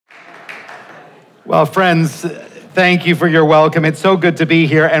Well, friends, thank you for your welcome. It's so good to be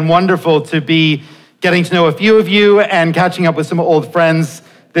here and wonderful to be getting to know a few of you and catching up with some old friends.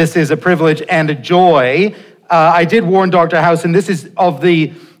 This is a privilege and a joy. I did warn Dr. House, and this is of the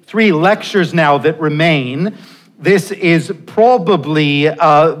 3 lectures now that remain. This is probably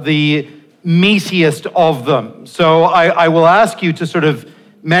the meatiest of them. So I will ask you to sort of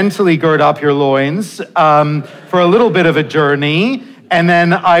mentally gird up your loins for a little bit of a journey. And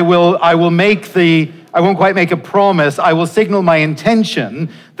then I won't quite make a promise, I will signal my intention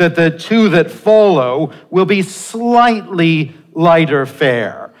that the 2 that follow will be slightly lighter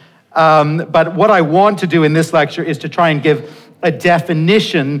fare. But what I want to do in this lecture is to try and give a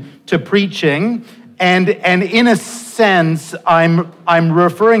definition to preaching. And in a sense, I'm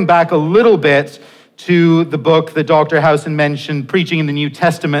referring back a little bit to the book that Dr. Housen mentioned, Preaching in the New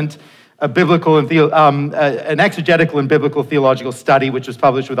Testament, an exegetical and biblical theological study, which was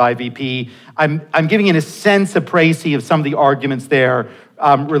published with IVP. I'm giving in a sense a précis of some of the arguments there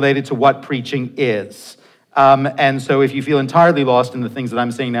related to what preaching is. And so if you feel entirely lost in the things that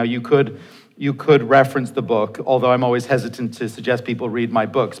I'm saying now, you could reference the book, although I'm always hesitant to suggest people read my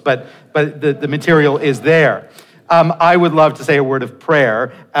books. But the material is there. I would love to say a word of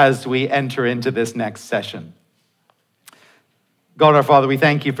prayer as we enter into this next session. God our Father, we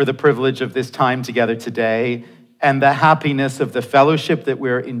thank you for the privilege of this time together today and the happiness of the fellowship that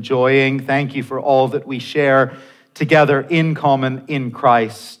we're enjoying. Thank you for all that we share together in common in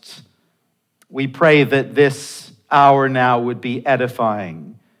Christ. We pray that this hour now would be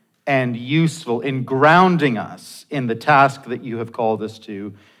edifying and useful in grounding us in the task that you have called us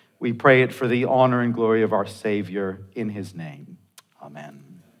to. We pray it for the honor and glory of our Savior in his name. Amen.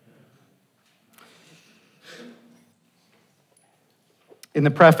 In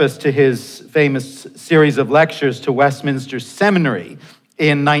the preface to his famous series of lectures to Westminster Seminary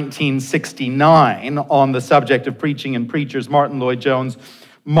in 1969 on the subject of preaching and preachers, Martin Lloyd-Jones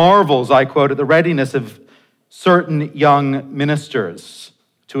marvels, I quote, at the readiness of certain young ministers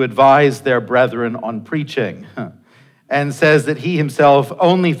to advise their brethren on preaching, and says that he himself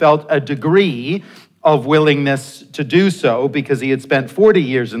only felt a degree of willingness to do so because he had spent 40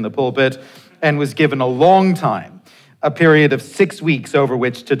 years in the pulpit and was given a long time, a period of 6 weeks over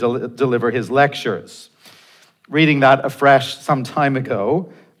which to deliver his lectures. Reading that afresh some time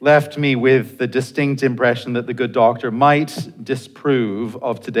ago left me with the distinct impression that the good doctor might disapprove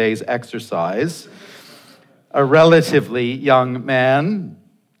of today's exercise. A relatively young man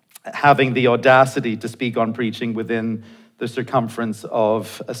having the audacity to speak on preaching within the circumference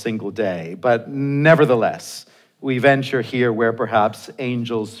of a single day. But nevertheless, we venture here where perhaps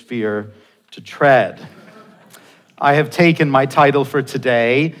angels fear to tread. I have taken my title for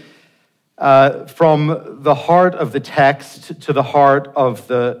today from the heart of the text to the heart of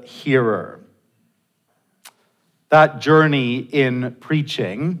the hearer. That journey in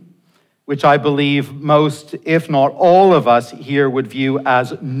preaching, which I believe most, if not all of us here would view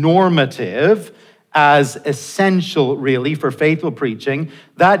as normative, as essential really for faithful preaching,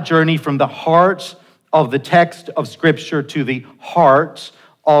 that journey from the heart of the text of Scripture to the heart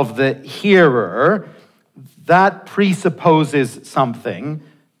of the hearer, that presupposes something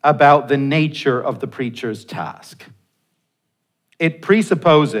about the nature of the preacher's task. It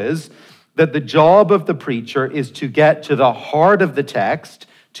presupposes that the job of the preacher is to get to the heart of the text,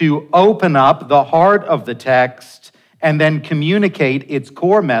 to open up the heart of the text, and then communicate its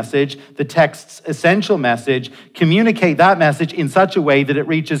core message, the text's essential message, communicate that message in such a way that it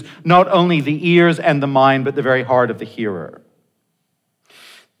reaches not only the ears and the mind, but the very heart of the hearer.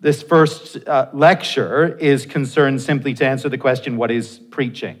 This first lecture is concerned simply to answer the question, what is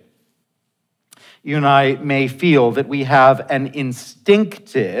preaching? You and I may feel that we have an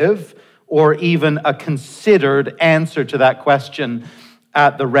instinctive or even a considered answer to that question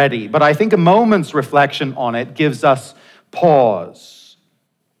at the ready. But I think a moment's reflection on it gives us pause.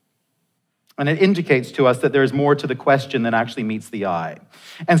 And it indicates to us that there is more to the question than actually meets the eye.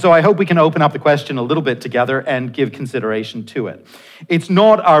 And so I hope we can open up the question a little bit together and give consideration to it. It's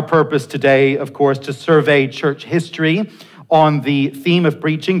not our purpose today, of course, to survey church history on the theme of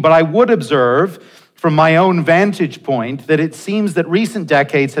preaching, but I would observe from my own vantage point that it seems that recent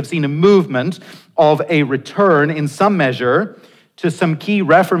decades have seen a movement of a return in some measure to some key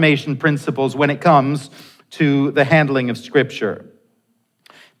Reformation principles when it comes to the handling of Scripture.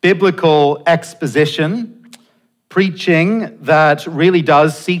 Biblical exposition, preaching that really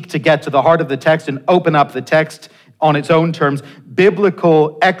does seek to get to the heart of the text and open up the text on its own terms.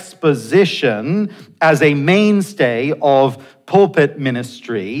 Biblical exposition as a mainstay of pulpit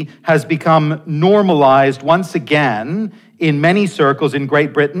ministry has become normalized once again in many circles in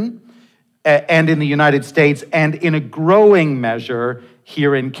Great Britain, and in the United States, and in a growing measure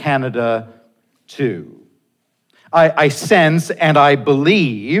here in Canada too. I sense and I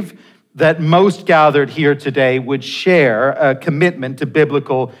believe that most gathered here today would share a commitment to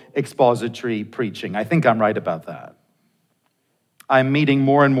biblical expository preaching. I think I'm right about that. I'm meeting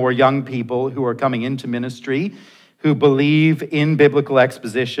more and more young people who are coming into ministry, who believe in biblical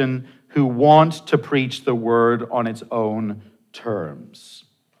exposition, who want to preach the word on its own terms.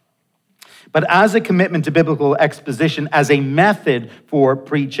 But as a commitment to biblical exposition, as a method for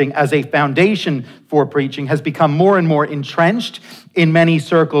preaching, as a foundation for preaching, has become more and more entrenched in many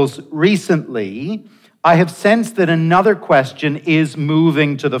circles recently, I have sensed that another question is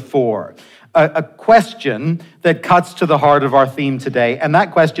moving to the fore. A question that cuts to the heart of our theme today. And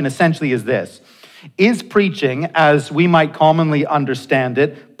that question essentially is this: is preaching, as we might commonly understand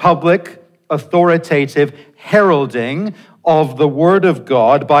it, public, authoritative, heralding of the Word of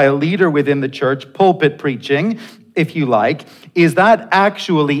God by a leader within the church, pulpit preaching, if you like, is that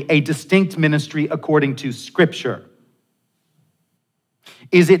actually a distinct ministry according to Scripture?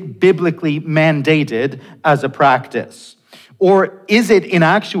 Is it biblically mandated as a practice? Or is it, in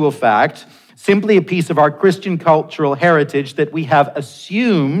actual fact, simply a piece of our Christian cultural heritage that we have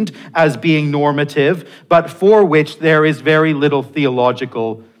assumed as being normative, but for which there is very little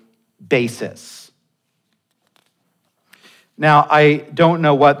theological basis? Now, I don't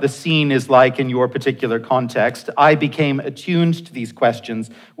know what the scene is like in your particular context. I became attuned to these questions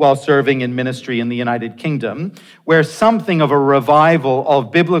while serving in ministry in the United Kingdom, where something of a revival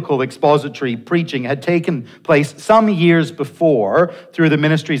of biblical expository preaching had taken place some years before through the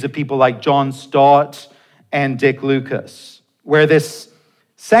ministries of people like John Stott and Dick Lucas, where this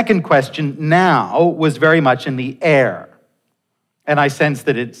second question now was very much in the air. And I sense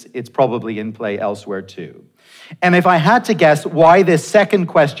that it's probably in play elsewhere too. And if I had to guess why this second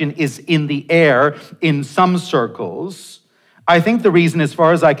question is in the air in some circles, I think the reason, as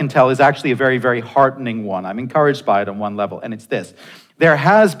far as I can tell, is actually a very, very heartening one. I'm encouraged by it on one level, and it's this. There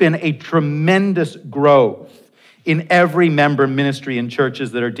has been a tremendous growth in every member ministry in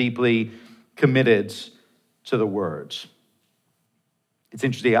churches that are deeply committed to the Word. It's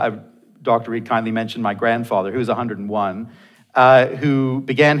interesting, Dr. Reed kindly mentioned my grandfather, who was 101, who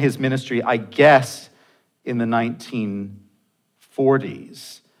began his ministry, I guess, in the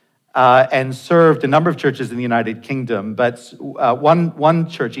 1940s, and served a number of churches in the United Kingdom. But one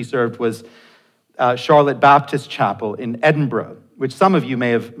church he served was Charlotte Baptist Chapel in Edinburgh, which some of you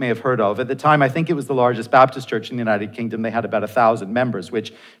may have heard of. At the time, I think it was the largest Baptist church in the United Kingdom. They had about 1,000 members,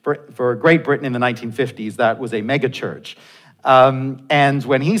 which for Great Britain in the 1950s, that was a mega church. And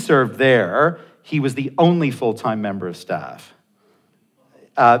when he served there, he was the only full-time member of staff.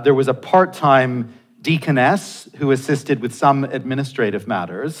 There was a part-time deaconess who assisted with some administrative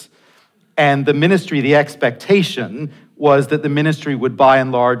matters, and the ministry, the expectation was that the ministry would by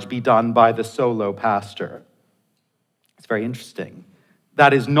and large be done by the solo pastor. It's very interesting.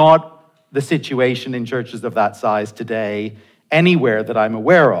 That is not the situation in churches of that size today anywhere that I'm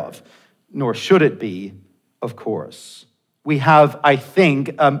aware of, nor should it be, of course. We have, I think,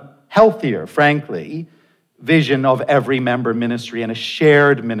 a healthier, frankly, vision of every member ministry and a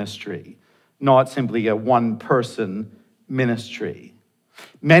shared ministry, not simply a one-person ministry.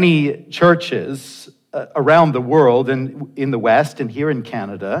 Many churches around the world and in the West and here in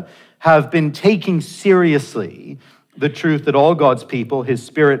Canada have been taking seriously the truth that all God's people, His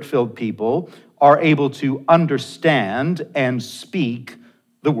Spirit-filled people, are able to understand and speak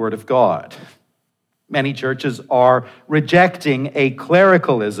the Word of God. Many churches are rejecting a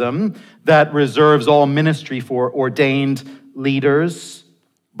clericalism that reserves all ministry for ordained leaders,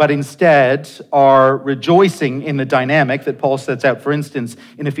 but instead are rejoicing in the dynamic that Paul sets out, for instance,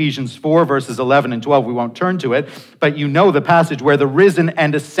 in Ephesians 4, verses 11 and 12. We won't turn to it, but you know the passage where the risen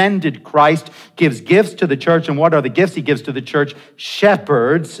and ascended Christ gives gifts to the church. And what are the gifts He gives to the church?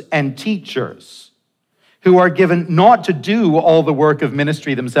 Shepherds and teachers, who are given not to do all the work of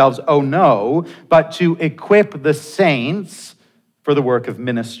ministry themselves, oh no, but to equip the saints for the work of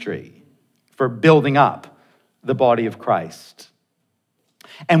ministry, for building up the body of Christ.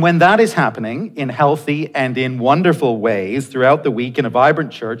 And when that is happening in healthy and in wonderful ways throughout the week in a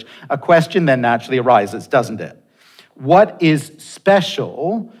vibrant church, a question then naturally arises, doesn't it? What is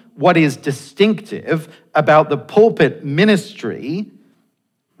special, what is distinctive about the pulpit ministry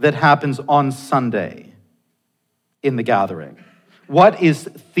that happens on Sunday in the gathering? What is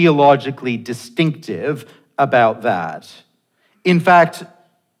theologically distinctive about that? In fact,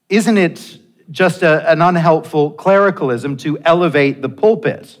 isn't it just an unhelpful clericalism to elevate the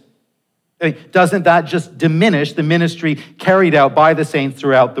pulpit Doesn't that just diminish the ministry carried out by the saints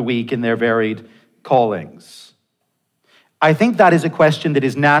throughout the week in their varied callings? I think that is a question that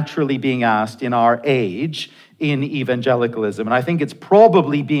is naturally being asked in our age in evangelicalism, and I think it's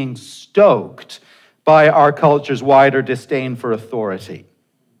probably being stoked by our culture's wider disdain for authority.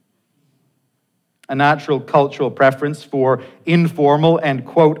 A natural cultural preference for informal and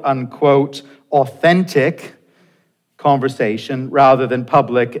quote-unquote authentic conversation rather than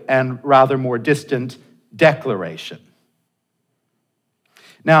public and rather more distant declaration.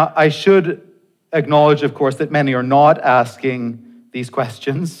 Now, I should acknowledge, of course, that many are not asking these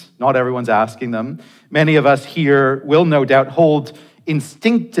questions. Not everyone's asking them. Many of us here will no doubt hold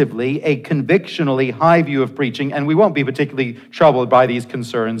instinctively a convictionally high view of preaching, and we won't be particularly troubled by these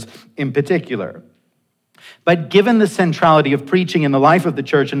concerns in particular. But given the centrality of preaching in the life of the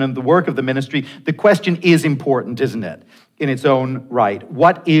church and in the work of the ministry, the question is important, isn't it, in its own right?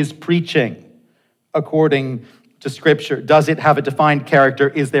 What is preaching according to Scripture? Does it have a defined character?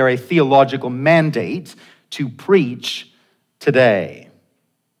 Is there a theological mandate to preach today?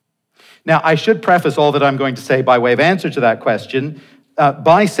 Now, I should preface all that I'm going to say by way of answer to that question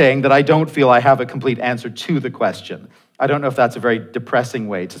by saying that I don't feel I have a complete answer to the question. I don't know if that's a very depressing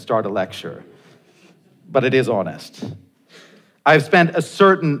way to start a lecture, but it is honest. I've spent a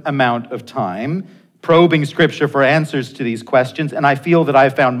certain amount of time probing Scripture for answers to these questions, and I feel that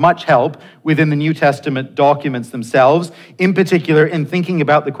I've found much help within the New Testament documents themselves, in particular in thinking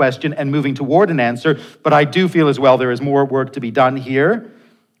about the question and moving toward an answer, but I do feel as well there is more work to be done here.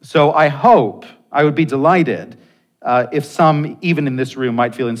 So I hope, I would be delighted if some, even in this room,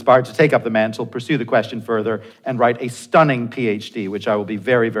 might feel inspired to take up the mantle, pursue the question further, and write a stunning PhD, which I will be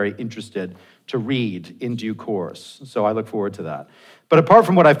very, very interested to read in due course. So I look forward to that. But apart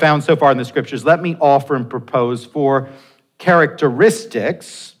from what I've found so far in the Scriptures, let me offer and propose 4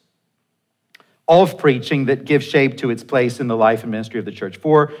 characteristics of preaching that give shape to its place in the life and ministry of the church.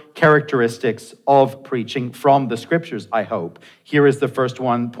 4 characteristics of preaching from the Scriptures, I hope. Here is the first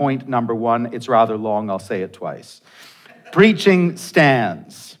one, point number 1. It's rather long, I'll say it twice. Preaching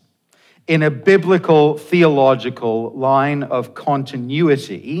stands in a biblical, theological line of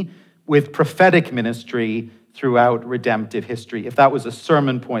continuity with prophetic ministry throughout redemptive history. If that was a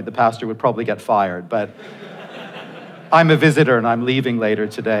sermon point, the pastor would probably get fired, but I'm a visitor and I'm leaving later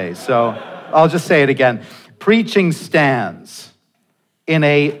today, so I'll just say it again. Preaching stands in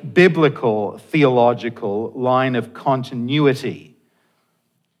a biblical, theological line of continuity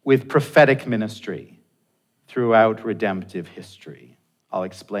with prophetic ministry throughout redemptive history. I'll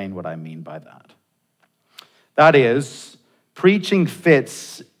explain what I mean by that. That is, preaching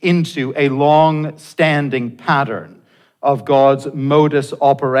fits into a long-standing pattern of God's modus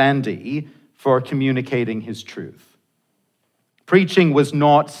operandi for communicating his truth. Preaching was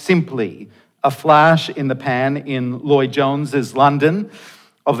not simply a flash in the pan in Lloyd Jones's London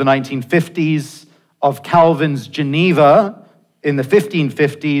of the 1950s, of Calvin's Geneva in the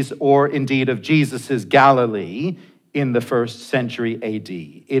 1550s, or indeed of Jesus's Galilee in the 1st century AD.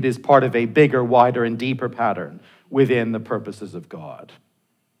 It is part of a bigger, wider, and deeper pattern within the purposes of God.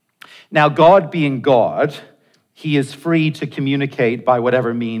 Now, God being God, he is free to communicate by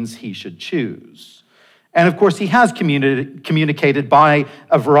whatever means he should choose. And of course, he has communicated by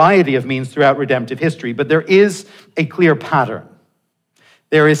a variety of means throughout redemptive history, but there is a clear pattern.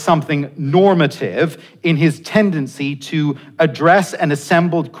 There is something normative in his tendency to address an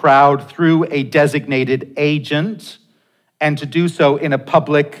assembled crowd through a designated agent and to do so in a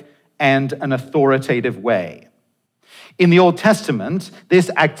public and an authoritative way. In the Old Testament, this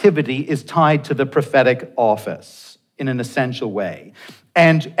activity is tied to the prophetic office in an essential way.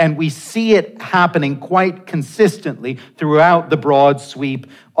 And we see it happening quite consistently throughout the broad sweep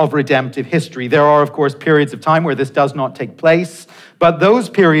of redemptive history. There are, of course, periods of time where this does not take place, but those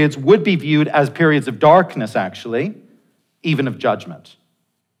periods would be viewed as periods of darkness, actually, even of judgment.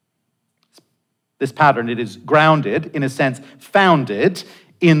 This pattern, it is grounded, in a sense, founded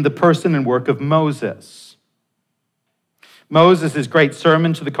in the person and work of Moses. Moses' great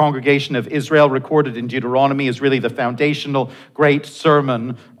sermon to the congregation of Israel, recorded in Deuteronomy, is really the foundational great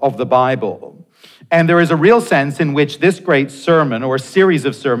sermon of the Bible. And there is a real sense in which this great sermon, or series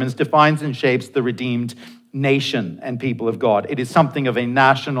of sermons, defines and shapes the redeemed nation and people of God. It is something of a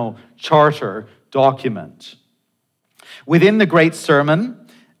national charter document. Within the great sermon,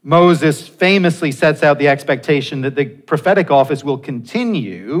 Moses famously sets out the expectation that the prophetic office will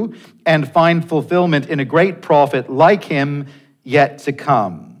continue and find fulfillment in a great prophet like him yet to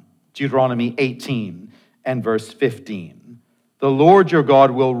come. Deuteronomy 18 and verse 15. The Lord your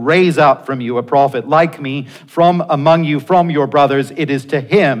God will raise up from you a prophet like me from among you, from your brothers. It is to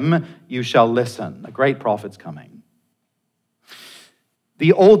him you shall listen. A great prophet's coming.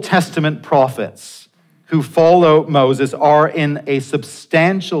 The Old Testament prophets who follow Moses are, in a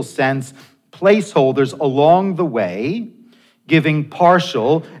substantial sense, placeholders along the way, giving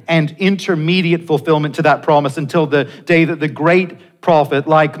partial and intermediate fulfillment to that promise until the day that the great prophet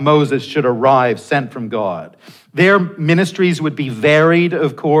like Moses should arrive, sent from God. Their ministries would be varied,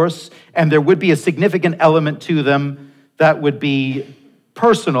 of course, and there would be a significant element to them that would be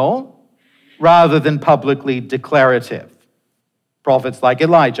personal rather than publicly declarative. Prophets like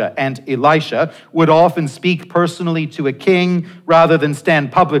Elijah and Elisha would often speak personally to a king rather than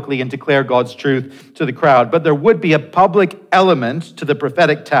stand publicly and declare God's truth to the crowd. But there would be a public element to the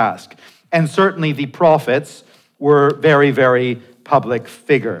prophetic task. And certainly the prophets were very, very public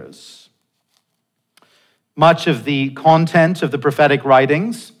figures. Much of the content of the prophetic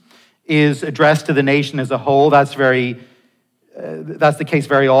writings is addressed to the nation as a whole. That's the case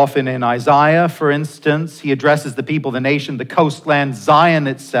very often in Isaiah, for instance. He addresses the people, the nation, the coastland, Zion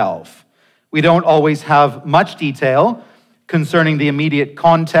itself. We don't always have much detail concerning the immediate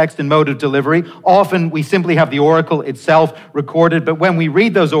context and mode of delivery. Often we simply have the oracle itself recorded, but when we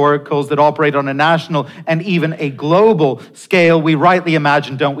read those oracles that operate on a national and even a global scale, we rightly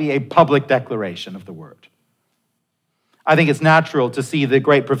imagine, don't we, a public declaration of the word. I think it's natural to see the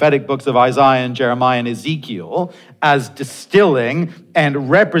great prophetic books of Isaiah and Jeremiah and Ezekiel as distilling and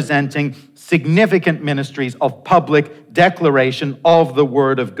representing significant ministries of public declaration of the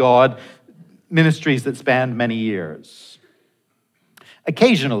word of God, ministries that spanned many years.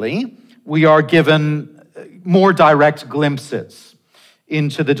 Occasionally, we are given more direct glimpses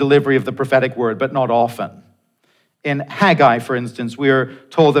into the delivery of the prophetic word, but not often. In Haggai, for instance, we are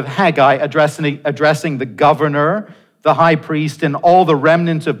told of Haggai addressing the governor, the high priest, and all the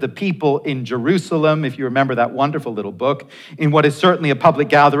remnant of the people in Jerusalem, if you remember that wonderful little book, in what is certainly a public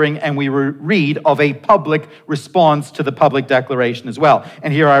gathering, and we read of a public response to the public declaration as well.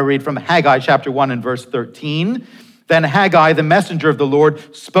 And here I read from Haggai chapter 1 and verse 13. Then Haggai, the messenger of the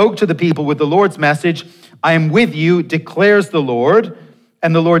Lord, spoke to the people with the Lord's message, I am with you, declares the Lord.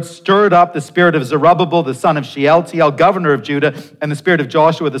 And the Lord stirred up the spirit of Zerubbabel, the son of Shealtiel, governor of Judah, and the spirit of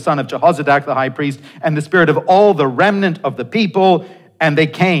Joshua, the son of Jehozadak, the high priest, and the spirit of all the remnant of the people. And they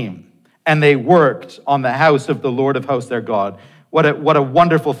came, and they worked on the house of the Lord of hosts, their God. What a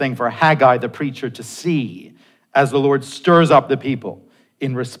wonderful thing for Haggai, the preacher, to see as the Lord stirs up the people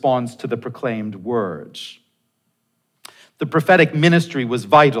in response to the proclaimed word. The prophetic ministry was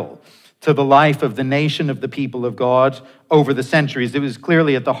vital to the life of the nation of the people of God over the centuries. It was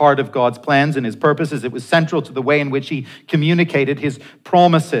clearly at the heart of God's plans and his purposes. It was central to the way in which he communicated his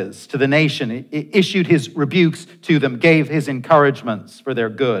promises to the nation. It issued his rebukes to them, gave his encouragements for their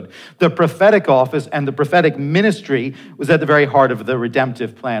good. The prophetic office and the prophetic ministry was at the very heart of the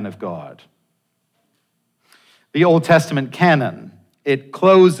redemptive plan of God. The Old Testament canon, it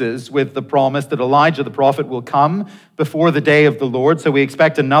closes with the promise that Elijah the prophet will come before the day of the Lord. So we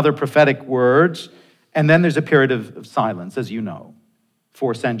expect another prophetic word. And then there's a period of silence, as you know,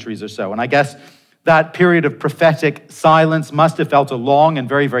 4 centuries or so. And I guess that period of prophetic silence must have felt a long and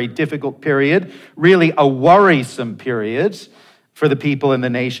very, very difficult period, really a worrisome period for the people in the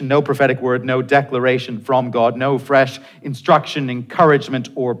nation. No prophetic word, no declaration from God, no fresh instruction, encouragement,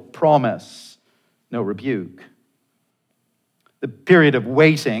 or promise, no rebuke. The period of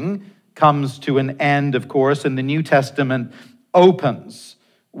waiting comes to an end, of course, and the New Testament opens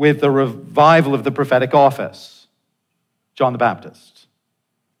with the revival of the prophetic office. John the Baptist.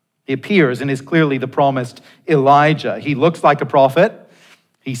 He appears and is clearly the promised Elijah. He looks like a prophet.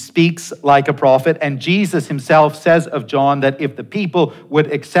 He speaks like a prophet. And Jesus himself says of John that if the people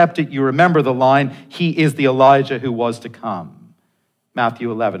would accept it, you remember the line, he is the Elijah who was to come.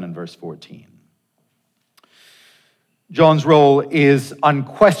 Matthew 11 and verse 14. John's role is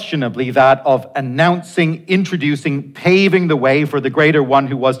unquestionably that of announcing, introducing, paving the way for the greater one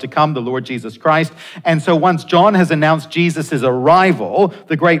who was to come, the Lord Jesus Christ. And so once John has announced Jesus' arrival,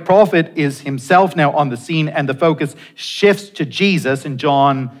 the great prophet is himself now on the scene, and the focus shifts to Jesus, and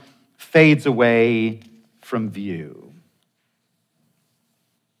John fades away from view.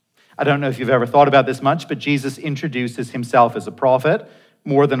 I don't know if you've ever thought about this much, but Jesus introduces himself as a prophet,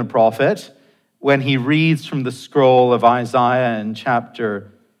 more than a prophet, when he reads from the scroll of Isaiah in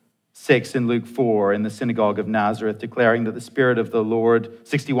chapter 6 in Luke 4 in the synagogue of Nazareth, declaring that the Spirit of the Lord,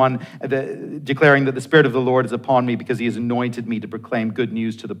 61, declaring that the Spirit of the Lord is upon me because he has anointed me to proclaim good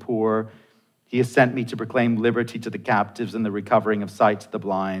news to the poor. He has sent me to proclaim liberty to the captives and the recovering of sight to the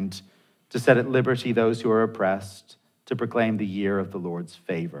blind, to set at liberty those who are oppressed, to proclaim the year of the Lord's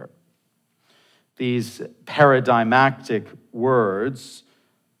favor. These paradigmatic words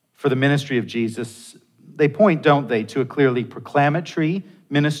for the ministry of Jesus, they point, don't they, to a clearly proclamatory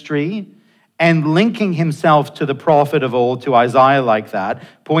ministry, and linking himself to the prophet of old, to Isaiah like that,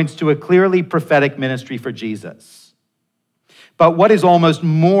 points to a clearly prophetic ministry for Jesus. But what is almost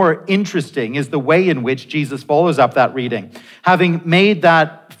more interesting is the way in which Jesus follows up that reading. Having made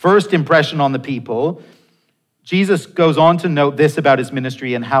that first impression on the people, Jesus goes on to note this about his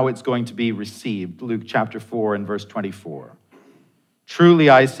ministry and how it's going to be received. Luke chapter 4 and verse 24. Truly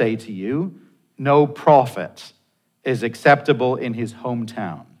I say to you, no prophet is acceptable in his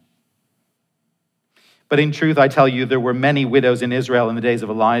hometown. But in truth, I tell you, there were many widows in Israel in the days of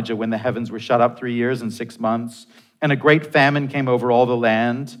Elijah when the heavens were shut up 3 years and 6 months, and a great famine came over all the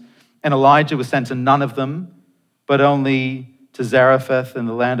land. And Elijah was sent to none of them, but only to Zarephath in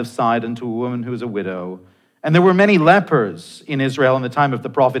the land of Sidon, to a woman who was a widow. And there were many lepers in Israel in the time of the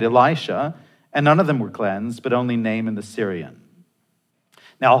prophet Elisha, and none of them were cleansed, but only Naaman the Syrian.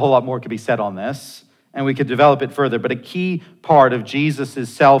 Now, a whole lot more could be said on this, and we could develop it further, but a key part of Jesus'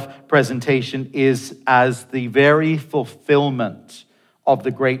 self-presentation is as the very fulfillment of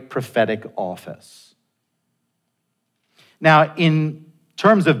the great prophetic office. Now, in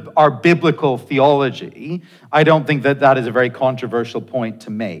terms of our biblical theology, I don't think that that is a very controversial point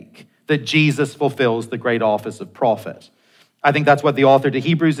to make, that Jesus fulfills the great office of prophet. I think that's what the author to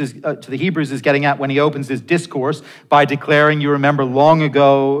the Hebrews is getting at when he opens his discourse by declaring, you remember long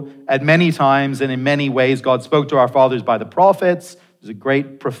ago, at many times and in many ways, God spoke to our fathers by the prophets. There's a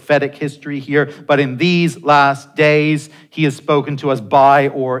great prophetic history here. But in these last days, he has spoken to us by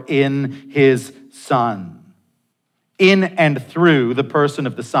or in his Son. In and through the person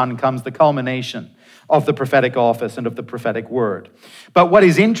of the Son comes the culmination of the prophetic office and of the prophetic word. But what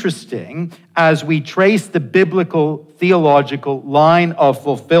is interesting, as we trace the biblical theological line of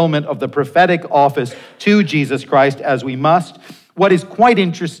fulfillment of the prophetic office to Jesus Christ, as we must, what is quite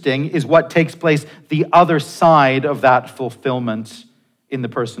interesting is what takes place the other side of that fulfillment in the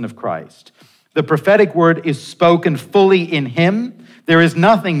person of Christ. The prophetic word is spoken fully in him. There is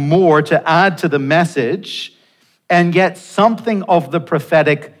nothing more to add to the message, and yet something of the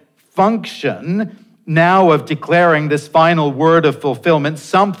prophetic function now of declaring this final word of fulfillment,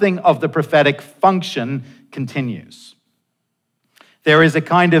 something of the prophetic function continues. There is a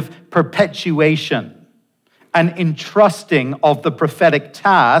kind of perpetuation, an entrusting of the prophetic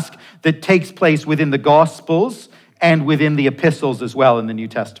task that takes place within the Gospels and within the epistles as well in the New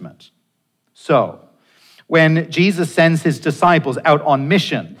Testament. So, when Jesus sends his disciples out on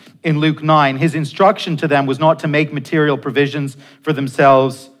mission in Luke 9, his instruction to them was not to make material provisions for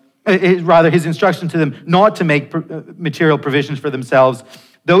themselves. Rather, his instruction to them not to make material provisions for themselves.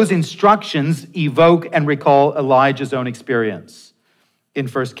 Those instructions evoke and recall Elijah's own experience in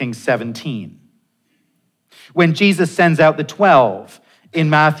 1 Kings 17. When Jesus sends out the 12 in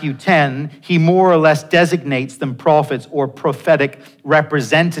Matthew 10, he more or less designates them prophets or prophetic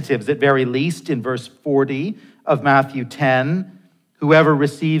representatives, at very least, in verse 40 of Matthew 10. Whoever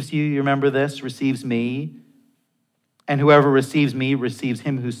receives you remember this, receives me. And whoever receives me receives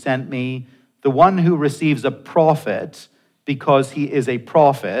him who sent me. The one who receives a prophet because he is a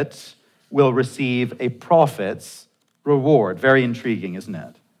prophet will receive a prophet's reward. Very intriguing, isn't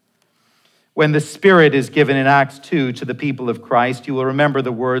it? When the Spirit is given in Acts 2 to the people of Christ, you will remember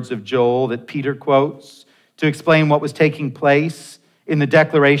the words of Joel that Peter quotes to explain what was taking place in the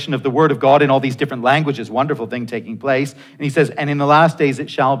declaration of the word of God in all these different languages. Wonderful thing taking place. And he says, and in the last days it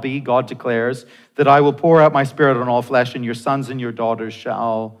shall be, God declares, that I will pour out my Spirit on all flesh, and your sons and your daughters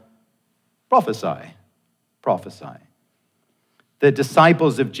shall prophesy. Prophesy. The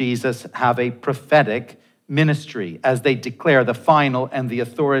disciples of Jesus have a prophetic ministry as they declare the final and the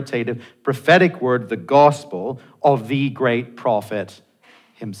authoritative prophetic word, the gospel of the great prophet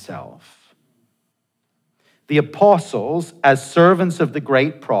himself. The apostles, as servants of the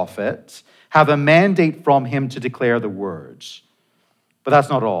great prophet, have a mandate from him to declare the words. But that's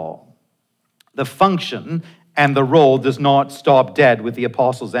not all. The function and the role does not stop dead with the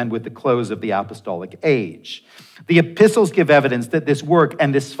apostles and with the close of the apostolic age. The epistles give evidence that this work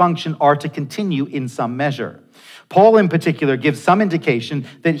and this function are to continue in some measure. Paul, in particular, gives some indication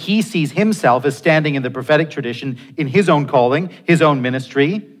that he sees himself as standing in the prophetic tradition in his own calling, his own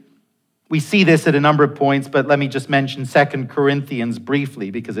ministry. We see this at a number of points, but let me just mention 2 Corinthians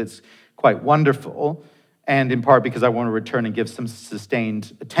briefly because it's quite wonderful, and in part because I want to return and give some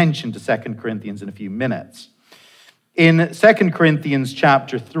sustained attention to 2 Corinthians in a few minutes. In 2 Corinthians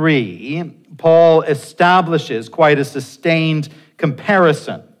chapter 3, Paul establishes quite a sustained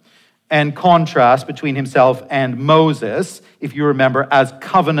comparison and contrast between himself and Moses, if you remember, as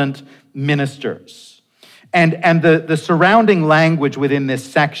covenant ministers. And the surrounding language within this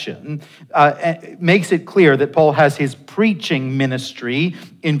section makes it clear that Paul has his preaching ministry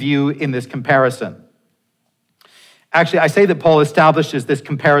in view in this comparison. Actually, I say that Paul establishes this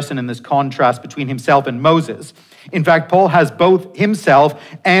comparison and this contrast between himself and Moses. In fact, Paul has both himself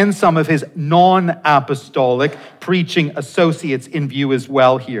and some of his non-apostolic preaching associates in view as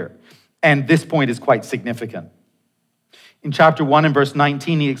well here. And this point is quite significant. In chapter 1 and verse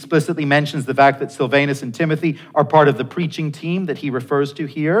 19, he explicitly mentions the fact that Silvanus and Timothy are part of the preaching team that he refers to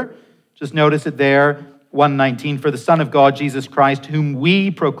here. Just notice it there, 1:19, for the Son of God, Jesus Christ, whom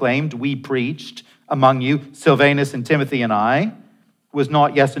we proclaimed, we preached among you, Silvanus and Timothy and I, was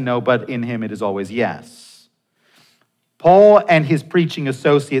not yes and no, but in him it is always yes. Paul and his preaching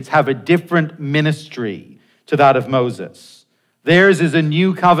associates have a different ministry to that of Moses. Theirs is a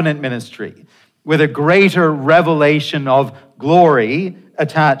new covenant ministry with a greater revelation of glory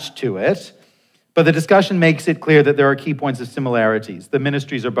attached to it. But the discussion makes it clear that there are key points of similarities. The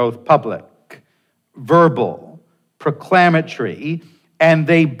ministries are both public, verbal, proclamatory, and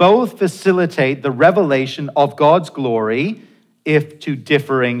they both facilitate the revelation of God's glory, if to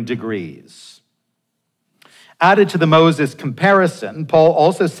differing degrees. Added to the Moses comparison, Paul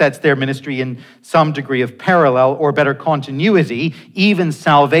also sets their ministry in some degree of parallel or better continuity, even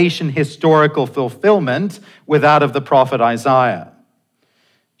salvation historical fulfillment with that of the prophet Isaiah.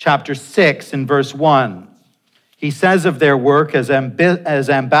 Chapter 6 in verse 1, he says of their work as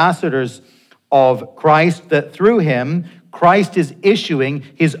ambassadors of Christ that through him, Christ is issuing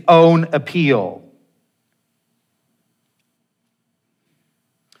his own appeal.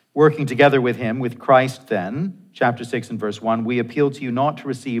 Working together with him, with Christ then, chapter 6 and verse 1, we appeal to you not to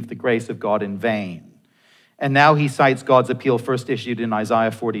receive the grace of God in vain. And now he cites God's appeal first issued in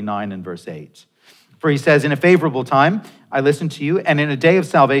Isaiah 49 and verse 8. For he says, in a favorable time, I listened to you, and in a day of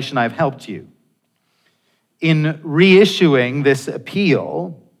salvation, I've helped you. In reissuing this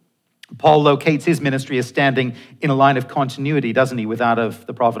appeal, Paul locates his ministry as standing in a line of continuity, doesn't he, with that of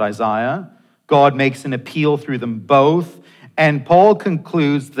the prophet Isaiah? God makes an appeal through them both. And Paul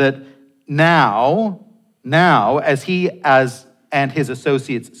concludes that now, as he and his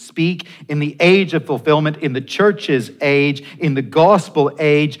associates speak, in the age of fulfillment, in the church's age, in the gospel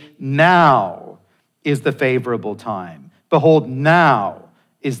age, now is the favorable time. Behold, now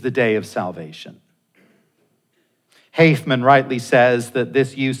is the day of salvation. Hafman rightly says that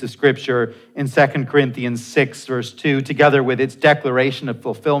this use of Scripture in 2 Corinthians 6, verse 2, together with its declaration of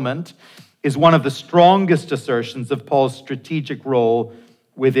fulfillment, is one of the strongest assertions of Paul's strategic role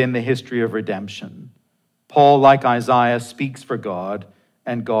within the history of redemption. Paul, like Isaiah, speaks for God,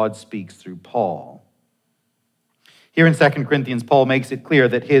 and God speaks through Paul. Here in 2 Corinthians, Paul makes it clear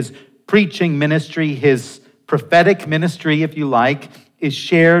that his preaching ministry, his prophetic ministry, if you like, is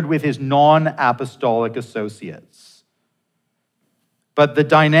shared with his non-apostolic associates. But the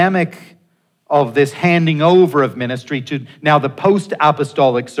dynamic of this handing over of ministry to now the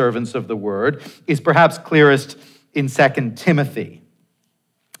post-apostolic servants of the word is perhaps clearest in 2 Timothy.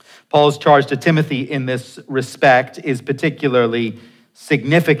 Paul's charge to Timothy in this respect is particularly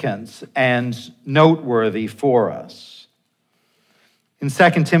significant and noteworthy for us. In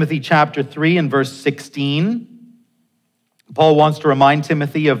 2 Timothy chapter 3 and verse 16, Paul wants to remind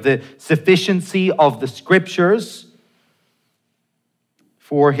Timothy of the sufficiency of the Scriptures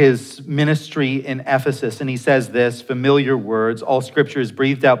for his ministry in Ephesus. And he says this, familiar words, all Scripture is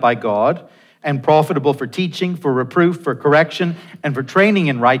breathed out by God and profitable for teaching, for reproof, for correction, and for training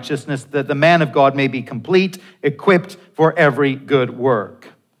in righteousness, that the man of God may be complete, equipped for every good work.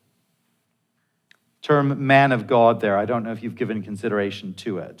 Term man of God there, I don't know if you've given consideration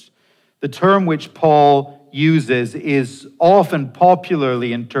to it. The term which Paul uses is often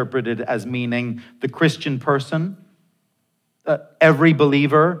popularly interpreted as meaning the Christian person, every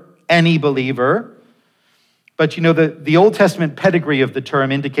believer, any believer. But you know, the Old Testament pedigree of the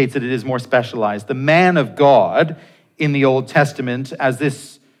term indicates that it is more specialized. The man of God in the Old Testament, as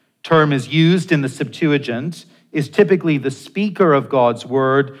this term is used in the Septuagint, is typically the speaker of God's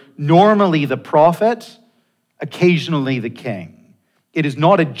word, normally the prophet, occasionally the king. It is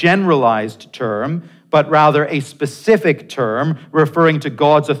not a generalized term, but rather a specific term referring to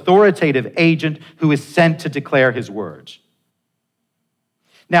God's authoritative agent who is sent to declare his word.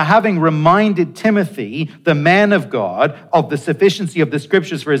 Now, having reminded Timothy, the man of God, of the sufficiency of the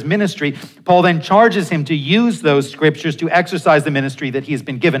Scriptures for his ministry, Paul then charges him to use those Scriptures to exercise the ministry that he has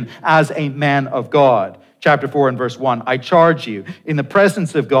been given as a man of God. Chapter 4 and verse 1, I charge you in the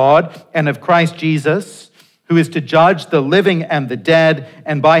presence of God and of Christ Jesus, who is to judge the living and the dead,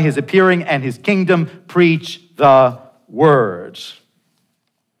 and by his appearing and his kingdom, preach the word.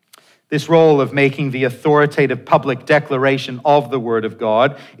 this role of making the authoritative public declaration of the Word of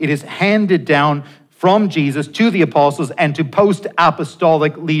God. It is handed down from Jesus to the apostles and to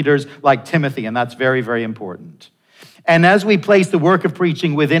post-apostolic leaders like Timothy, and that's very, very important. And as we place the work of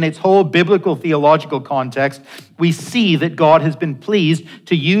preaching within its whole biblical theological context, we see that God has been pleased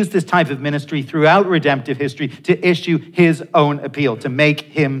to use this type of ministry throughout redemptive history to issue his own appeal, to make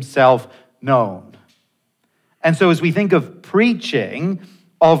himself known. And so as we think of preaching,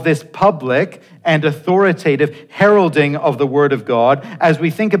 of this public and authoritative heralding of the Word of God, as we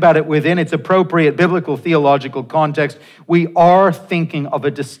think about it within its appropriate biblical theological context, we are thinking of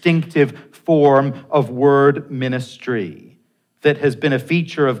a distinctive form of word ministry that has been a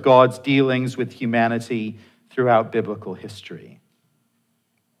feature of God's dealings with humanity throughout biblical history.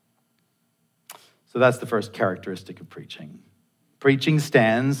 So that's the first characteristic of preaching. Preaching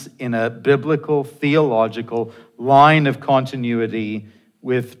stands in a biblical theological line of continuity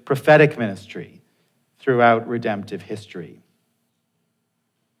with prophetic ministry throughout redemptive history.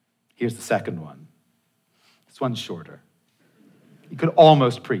 Here's the second one. This one's shorter. You could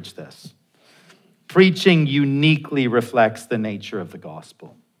almost preach this. Preaching uniquely reflects the nature of the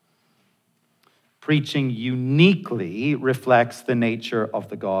gospel. Preaching uniquely reflects the nature of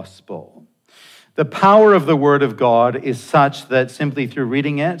the gospel. The power of the Word of God is such that simply through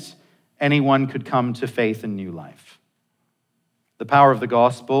reading it, anyone could come to faith and new life. The power of the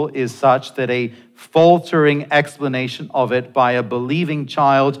gospel is such that a faltering explanation of it by a believing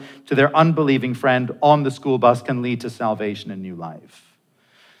child to their unbelieving friend on the school bus can lead to salvation and new life.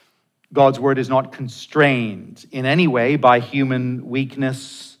 God's word is not constrained in any way by human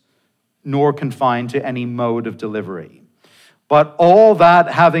weakness, nor confined to any mode of delivery. But all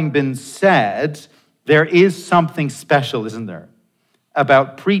that having been said, there is something special, isn't there,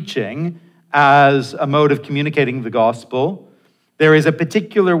 about preaching as a mode of communicating the gospel. There is a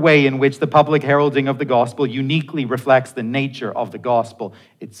particular way in which the public heralding of the gospel uniquely reflects the nature of the gospel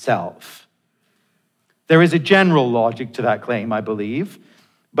itself. There is a general logic to that claim, I believe,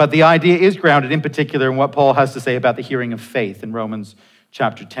 but the idea is grounded in particular in what Paul has to say about the hearing of faith in Romans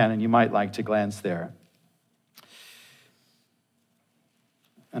chapter 10, and you might like to glance there.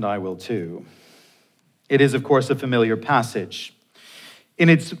 And I will too. It is, of course, a familiar passage. In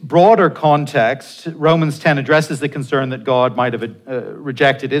its broader context, Romans 10 addresses the concern that God might have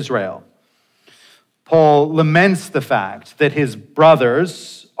rejected Israel. Paul laments the fact that his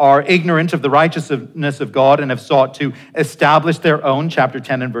brothers are ignorant of the righteousness of God and have sought to establish their own, chapter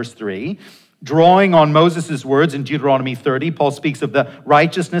 10 and verse 3. Drawing on Moses' words in Deuteronomy 30, Paul speaks of the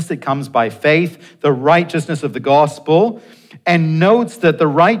righteousness that comes by faith, the righteousness of the gospel, and notes that the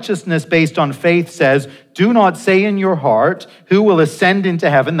righteousness based on faith says, do not say in your heart, who will ascend into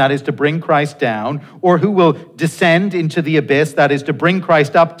heaven, that is to bring Christ down, or who will descend into the abyss, that is to bring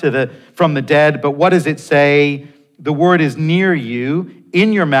Christ up from the dead. But what does it say? The word is near you,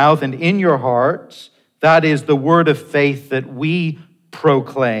 in your mouth and in your heart. That is the word of faith that we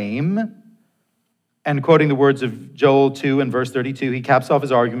proclaim. And quoting the words of Joel 2 and verse 32, he caps off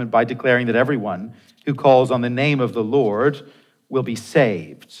his argument by declaring that everyone who calls on the name of the Lord will be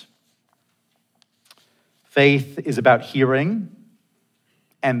saved. Faith is about hearing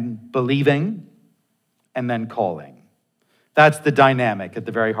and believing and then calling. That's the dynamic at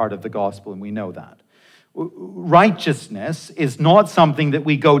the very heart of the gospel, and we know that. Righteousness is not something that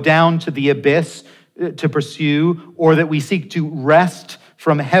we go down to the abyss to pursue or that we seek to wrest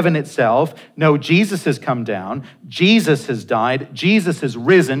from heaven itself. No, Jesus has come down, Jesus has died, Jesus has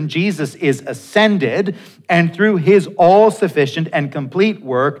risen, Jesus is ascended, and through his all-sufficient and complete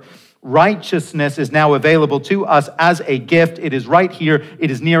work, righteousness is now available to us as a gift. It is right here,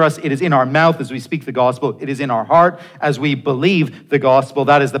 it is near us, it is in our mouth as we speak the gospel, it is in our heart as we believe the gospel.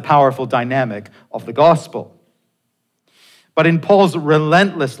 That is the powerful dynamic of the gospel. But in Paul's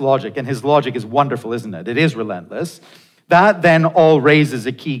relentless logic, and his logic is wonderful, isn't it? It is relentless. That then all raises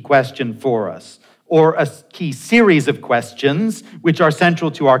a key question for us, or a key series of questions which are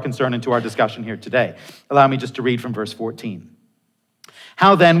central to our concern and to our discussion here today. Allow me just to read from verse 14.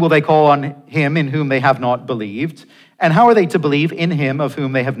 How then will they call on him in whom they have not believed? And how are they to believe in him of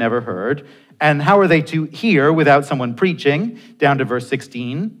whom they have never heard? And how are they to hear without someone preaching? Down to verse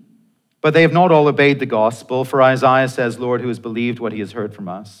 16. But they have not all obeyed the gospel, for Isaiah says, Lord, who has believed what he has heard from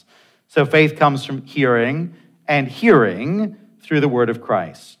us? So faith comes from hearing, and hearing through the word of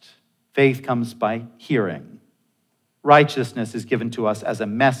Christ. Faith comes by hearing. Righteousness is given to us as a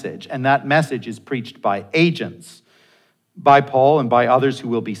message, and that message is preached by agents, by Paul and by others who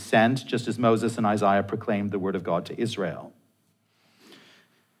will be sent, just as Moses and Isaiah proclaimed the word of God to Israel.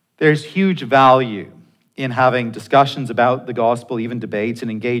 There's huge value in having discussions about the gospel, even debates,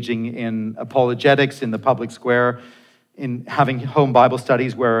 and engaging in apologetics in the public square, in having home Bible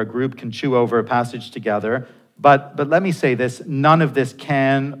studies where a group can chew over a passage together. But let me say this, none of this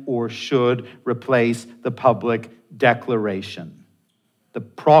can or should replace the public declaration, the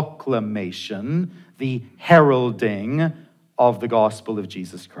proclamation, the heralding of the gospel of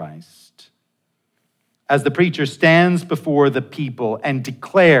Jesus Christ. As the preacher stands before the people and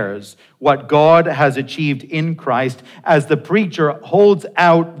declares what God has achieved in Christ, as the preacher holds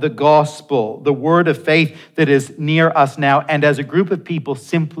out the gospel, the word of faith that is near us now, and as a group of people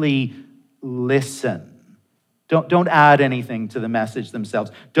simply listen. Don't add anything to the message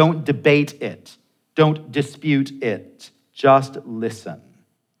themselves. Don't debate it. Don't dispute it. Just listen.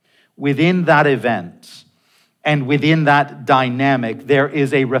 Within that event and within that dynamic, there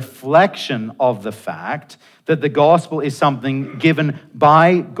is a reflection of the fact that the gospel is something given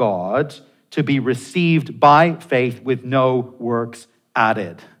by God to be received by faith with no works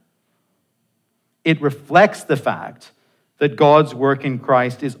added. It reflects the fact that God's work in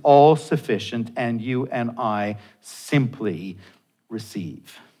Christ is all sufficient and you and I simply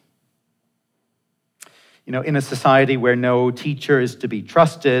receive. You know, in a society where no teacher is to be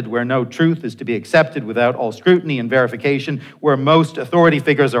trusted, where no truth is to be accepted without all scrutiny and verification, where most authority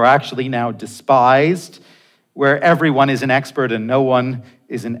figures are actually now despised, where everyone is an expert and no one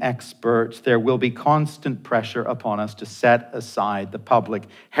is an expert, there will be constant pressure upon us to set aside the public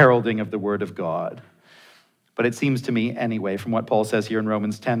heralding of the Word of God. But it seems to me anyway, from what Paul says here in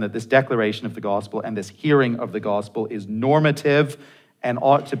Romans 10, that this declaration of the gospel and this hearing of the gospel is normative and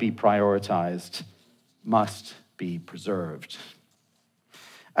ought to be prioritized, must be preserved.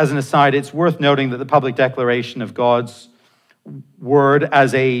 As an aside, it's worth noting that the public declaration of God's word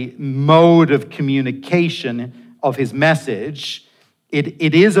as a mode of communication of his message,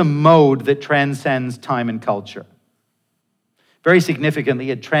 it is a mode that transcends time and culture. Very significantly,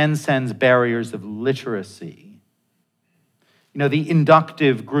 it transcends barriers of literacy. You know, the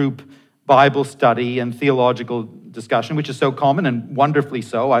inductive group Bible study and theological discussion, which is so common and wonderfully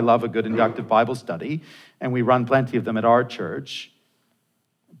so. I love a good inductive Bible study, and we run plenty of them at our church.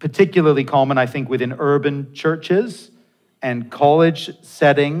 Particularly common, I think, within urban churches and college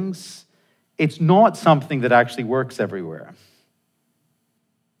settings. It's not something that actually works everywhere.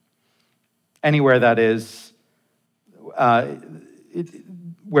 Anywhere, that is,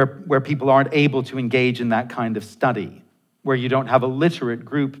 where people aren't able to engage in that kind of study, where you don't have a literate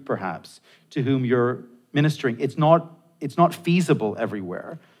group, perhaps, to whom you're ministering. It's not feasible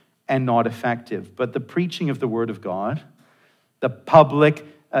everywhere and not effective. But the preaching of the Word of God, the public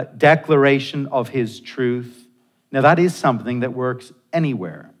declaration of His truth, now that is something that works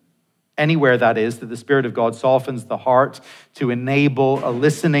anywhere. Anywhere, that is, that the Spirit of God softens the heart to enable a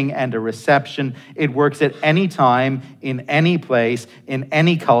listening and a reception. It works at any time, in any place, in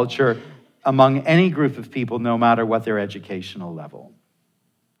any culture, among any group of people, no matter what their educational level.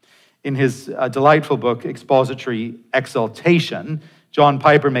 In his delightful book, Expository Exaltation, John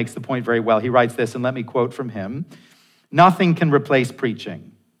Piper makes the point very well. He writes this, and let me quote from him. "Nothing can replace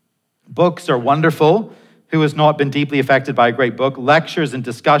preaching. Books are wonderful. Who has not been deeply affected by a great book? Lectures and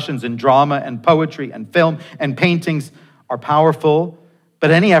discussions and drama and poetry and film and paintings are powerful,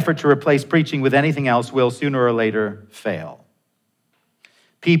 but any effort to replace preaching with anything else will sooner or later fail.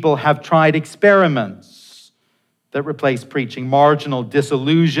 People have tried experiments that replace preaching. Marginal,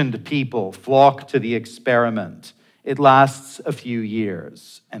 disillusioned people flock to the experiment. It lasts a few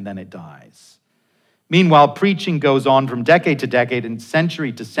years and then it dies. Meanwhile, preaching goes on from decade to decade and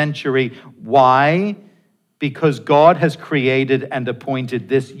century to century. Why? Because God has created and appointed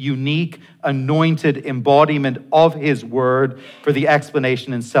this unique, anointed embodiment of His Word for the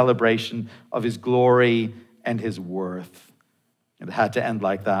explanation and celebration of His glory and His worth." It had to end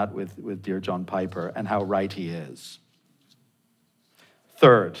like that with dear John Piper, and how right he is.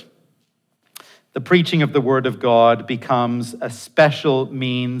 Third, the preaching of the Word of God becomes a special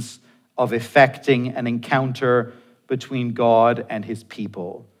means of effecting an encounter between God and His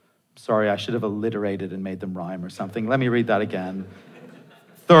people. Sorry, I should have alliterated and made them rhyme or something. Let me read that again.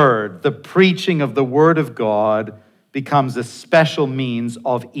 Third, the preaching of the Word of God becomes a special means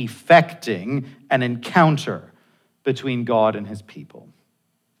of effecting an encounter between God and His people.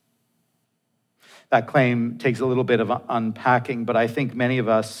 That claim takes a little bit of unpacking, but I think many of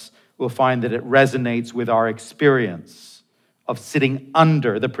us will find that it resonates with our experience of sitting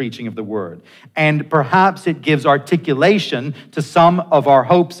under the preaching of the Word. And perhaps it gives articulation to some of our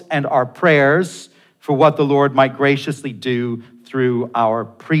hopes and our prayers for what the Lord might graciously do through our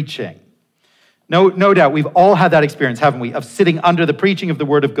preaching. No doubt, we've all had that experience, haven't we, of sitting under the preaching of the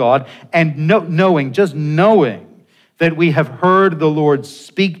Word of God and knowing that we have heard the Lord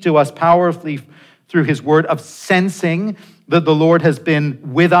speak to us powerfully through His Word, of sensing that the Lord has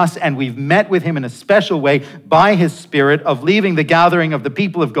been with us and we've met with Him in a special way by His Spirit, of leaving the gathering of the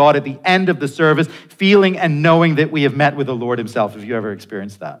people of God at the end of the service, feeling and knowing that we have met with the Lord Himself. Have you ever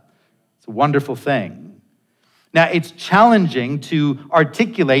experienced that? It's a wonderful thing. Now, it's challenging to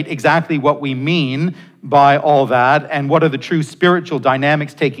articulate exactly what we mean by all that and what are the true spiritual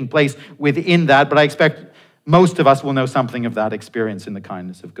dynamics taking place within that, but I expect most of us will know something of that experience in the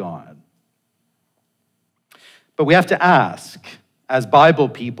kindness of God. But we have to ask, as Bible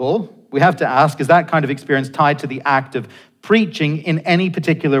people, is that kind of experience tied to the act of preaching in any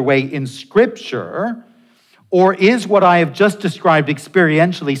particular way in Scripture? Or is what I have just described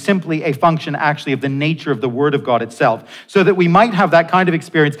experientially simply a function actually of the nature of the Word of God itself, so that we might have that kind of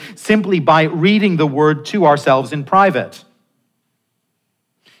experience simply by reading the Word to ourselves in private?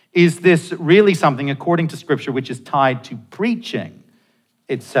 Is this really something, according to Scripture, which is tied to preaching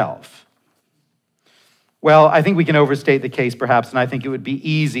itself? Well, I think we can overstate the case perhaps, and I think it would be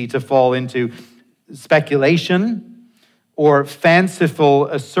easy to fall into speculation or fanciful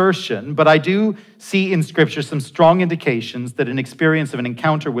assertion, but I do see in Scripture some strong indications that an experience of an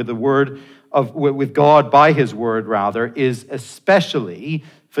encounter with with God by His Word, is especially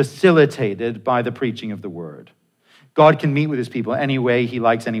facilitated by the preaching of the Word. God can meet with His people any way He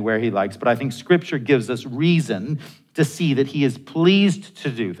likes, anywhere He likes, but I think Scripture gives us reason to see that He is pleased to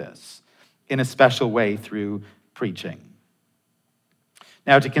do this in a special way through preaching.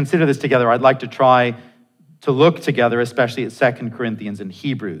 Now, to consider this together, I'd like to try to look together, especially at 2 Corinthians and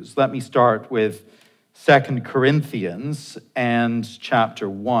Hebrews. Let me start with 2 Corinthians and chapter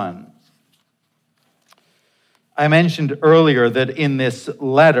 1. I mentioned earlier that in this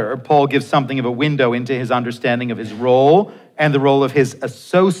letter, Paul gives something of a window into his understanding of his role and the role of his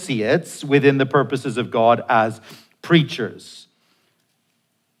associates within the purposes of God as preachers.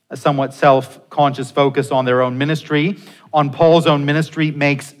 A somewhat self-conscious focus on their own ministry, on Paul's own ministry,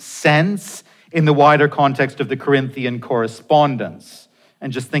 makes sense in the wider context of the Corinthian correspondence.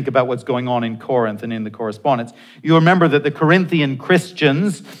 And just think about what's going on in Corinth and in the correspondence. You remember that the Corinthian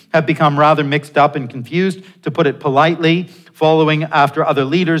Christians have become rather mixed up and confused, to put it politely, following after other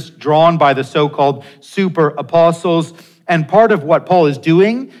leaders drawn by the so-called super apostles. And part of what Paul is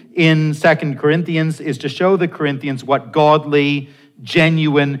doing in 2 Corinthians is to show the Corinthians what godly,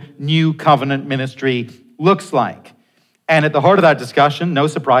 genuine, new covenant ministry looks like. And at the heart of that discussion, no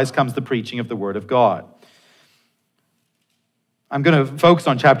surprise, comes the preaching of the Word of God. I'm going to focus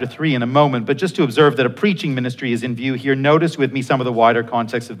on chapter 3 in a moment, but just to observe that a preaching ministry is in view here, notice with me some of the wider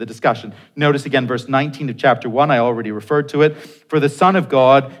context of the discussion. Notice again verse 19 of chapter 1, I already referred to it. For the Son of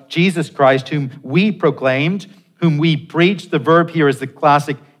God, Jesus Christ, whom we proclaimed, whom we preached, the verb here is the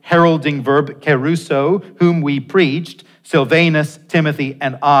classic heralding verb, keruso, whom we preached, Silvanus, Timothy,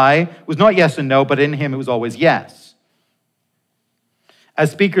 and I, was not yes and no, but in him it was always yes. As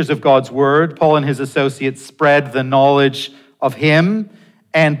speakers of God's word, Paul and his associates spread the knowledge of him,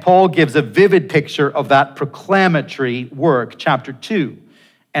 and Paul gives a vivid picture of that proclamatory work, chapter 2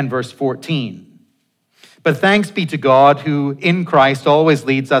 and verse 14. But thanks be to God, who in Christ always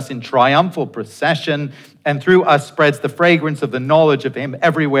leads us in triumphal procession, and through us spreads the fragrance of the knowledge of him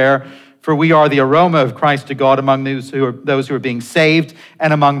everywhere. For we are the aroma of Christ to God among those who are being saved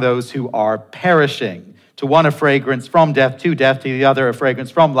and among those who are perishing. To one a fragrance from death, to the other a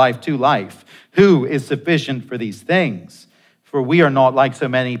fragrance from life to life. Who is sufficient for these things? For we are not like so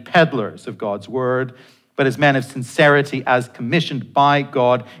many peddlers of God's word, but as men of sincerity, as commissioned by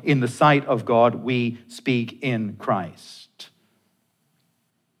God in the sight of God, we speak in Christ.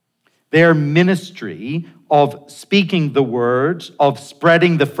 Their ministry of speaking the word, of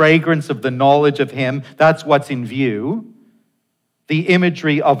spreading the fragrance of the knowledge of him, that's what's in view. The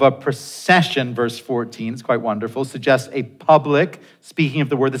imagery of a procession, verse 14, is quite wonderful, suggests a public, speaking of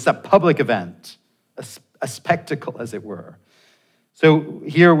the word, this is a public event, a spectacle, as it were. So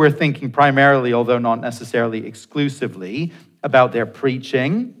here we're thinking primarily, although not necessarily exclusively, about their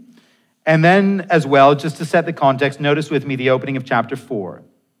preaching. And then as well, just to set the context, notice with me the opening of chapter 4.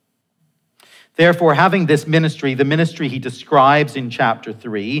 Therefore, having this ministry, the ministry he describes in chapter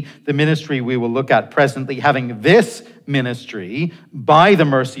 3, the ministry we will look at presently, having this ministry, by the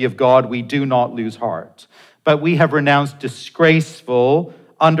mercy of God, we do not lose heart. But we have renounced disgraceful,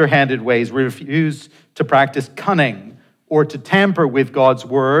 underhanded ways. We refuse to practice cunning or to tamper with God's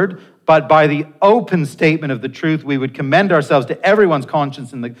word, but by the open statement of the truth, we would commend ourselves to everyone's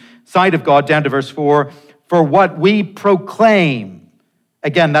conscience in the sight of God, down to verse 4, for what we proclaim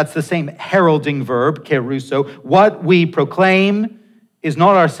Again, that's the same heralding verb, kerusso. What we proclaim is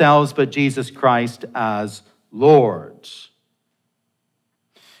not ourselves, but Jesus Christ as Lord.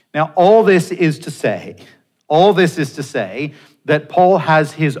 Now, all this is to say that Paul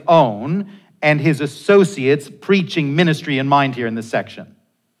has his own and his associates' preaching ministry in mind here in this section.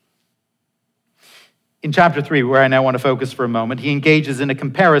 In chapter 3, where I now want to focus for a moment, he engages in a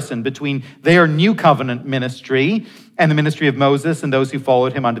comparison between their new covenant ministry and the ministry of Moses and those who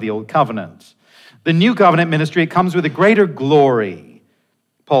followed him under the old covenant. The new covenant ministry, it comes with a greater glory,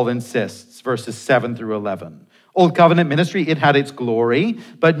 Paul insists, verses 7 through 11. Old covenant ministry, it had its glory,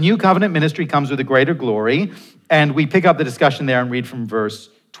 but new covenant ministry comes with a greater glory, and we pick up the discussion there and read from verse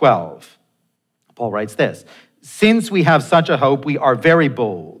 12. Paul writes this, "Since we have such a hope, we are very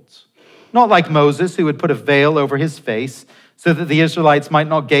bold. Not like Moses, who would put a veil over his face so that the Israelites might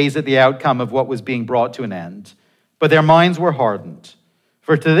not gaze at the outcome of what was being brought to an end. But their minds were hardened.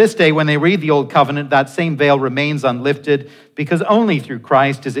 For to this day, when they read the old covenant, that same veil remains unlifted, because only through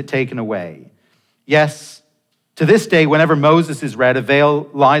Christ is it taken away. Yes, to this day, whenever Moses is read, a veil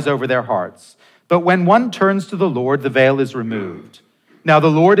lies over their hearts. But when one turns to the Lord, the veil is removed. Now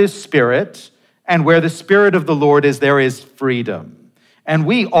the Lord is Spirit, and where the Spirit of the Lord is, there is freedom. And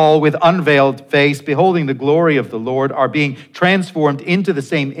we all, with unveiled face, beholding the glory of the Lord, are being transformed into the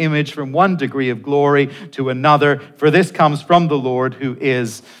same image from one degree of glory to another. For this comes from the Lord, who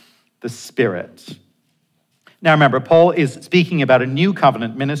is the Spirit." Now remember, Paul is speaking about a new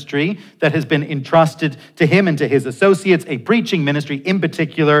covenant ministry that has been entrusted to him and to his associates, a preaching ministry in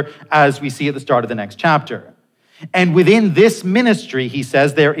particular, as we see at the start of the next chapter. And within this ministry, he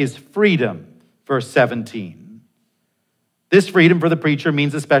says, there is freedom, verse 17. This freedom for the preacher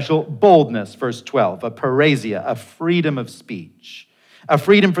means a special boldness, verse 12, a parasia, a freedom of speech, a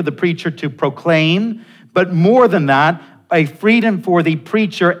freedom for the preacher to proclaim, but more than that, a freedom for the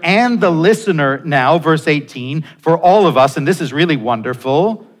preacher and the listener now, verse 18, for all of us, and this is really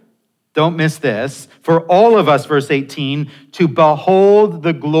wonderful, don't miss this, for all of us, verse 18, to behold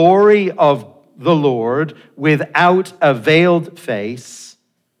the glory of the Lord without a veiled face,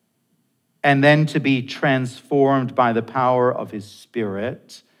 and then to be transformed by the power of his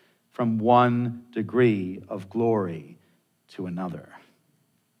Spirit from one degree of glory to another.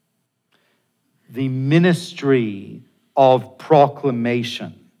 The ministry of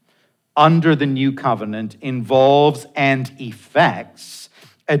proclamation under the new covenant involves and effects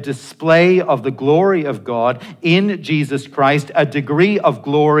a display of the glory of God in Jesus Christ, a degree of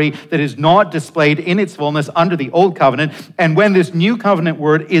glory that is not displayed in its fullness under the old covenant. And when this new covenant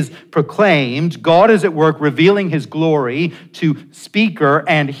word is proclaimed, God is at work revealing his glory to speaker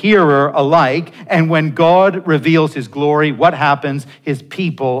and hearer alike. And when God reveals his glory, what happens? His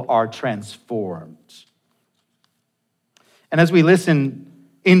people are transformed. And as we listen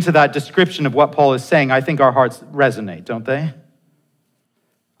into that description of what Paul is saying, I think our hearts resonate, don't they?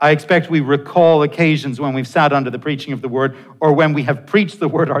 I expect we recall occasions when we've sat under the preaching of the word or when we have preached the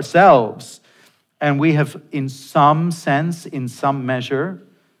word ourselves, and we have, in some sense, in some measure,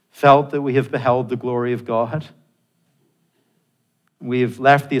 felt that we have beheld the glory of God. We have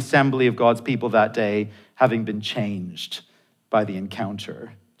left the assembly of God's people that day having been changed by the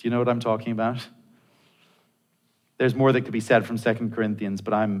encounter. Do you know what I'm talking about? There's more that could be said from 2 Corinthians,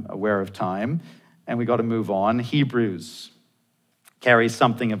 but I'm aware of time, and we got to move on. Hebrews carries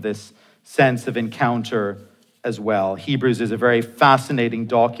something of this sense of encounter as well. Hebrews is a very fascinating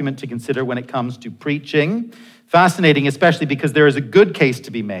document to consider when it comes to preaching. Fascinating, especially because there is a good case to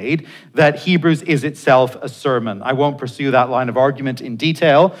be made that Hebrews is itself a sermon. I won't pursue that line of argument in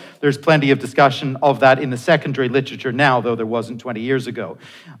detail. There's plenty of discussion of that in the secondary literature now, though there wasn't 20 years ago.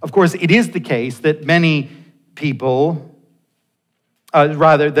 Of course, it is the case that many people,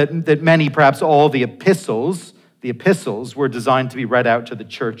 that many, perhaps all the epistles were designed to be read out to the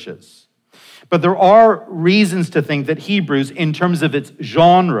churches. But there are reasons to think that Hebrews, in terms of its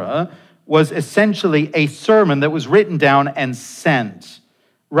genre, was essentially a sermon that was written down and sent,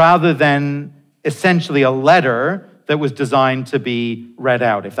 rather than essentially a letter that was designed to be read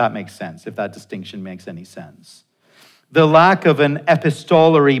out, if that makes sense, if that distinction makes any sense. The lack of an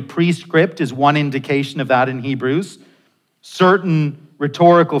epistolary prescript is one indication of that in Hebrews. Certain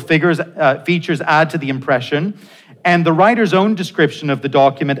rhetorical features add to the impression, and the writer's own description of the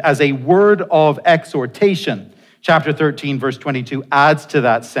document as a word of exhortation, chapter 13, verse 22, adds to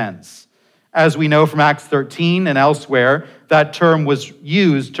that sense. As we know from Acts 13 and elsewhere, that term was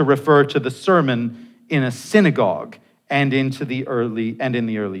used to refer to the sermon in a synagogue and in the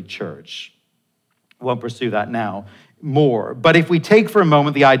early church. I won't pursue that now. more. But if we take for a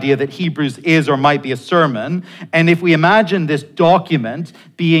moment the idea that Hebrews is or might be a sermon, and if we imagine this document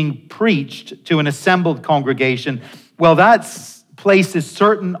being preached to an assembled congregation, well, that places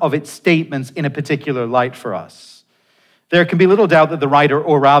certain of its statements in a particular light for us. There can be little doubt that the writer,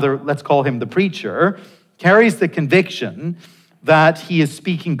 or rather, let's call him the preacher, carries the conviction that he is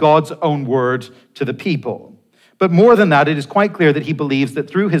speaking God's own word to the people. But more than that, it is quite clear that he believes that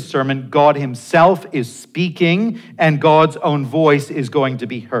through his sermon, God himself is speaking and God's own voice is going to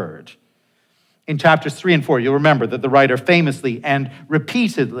be heard. In chapters 3 and 4, you'll remember that the writer famously and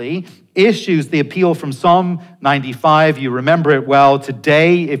repeatedly issues the appeal from Psalm 95. You remember it well.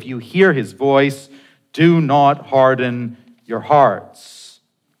 Today, if you hear his voice, do not harden your hearts.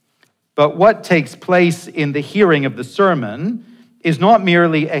 But what takes place in the hearing of the sermon is not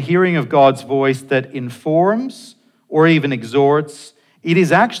merely a hearing of God's voice that informs or even exhorts. It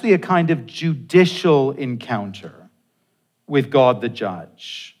is actually a kind of judicial encounter with God the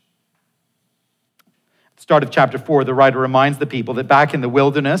judge. At the start of chapter 4, the writer reminds the people that back in the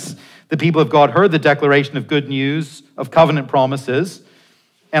wilderness, the people of God heard the declaration of good news, of covenant promises,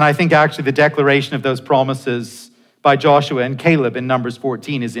 and I think actually the declaration of those promises by Joshua and Caleb in Numbers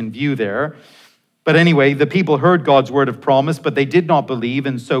 14 is in view there. But anyway, the people heard God's word of promise, but they did not believe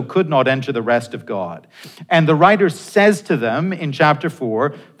and so could not enter the rest of God. And the writer says to them in chapter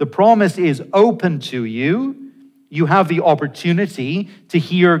 4, the promise is open to you. You have the opportunity to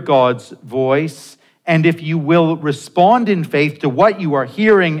hear God's voice. And if you will respond in faith to what you are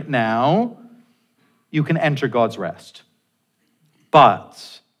hearing now, you can enter God's rest. But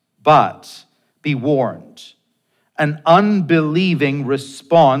be warned. An unbelieving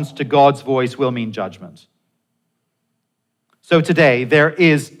response to God's voice will mean judgment. So there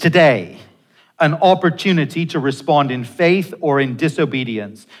is an opportunity to respond in faith or in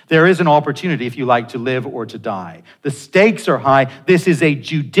disobedience. There is an opportunity, if you like, to live or to die. The stakes are high. This is a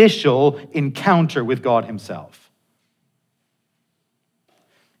judicial encounter with God himself.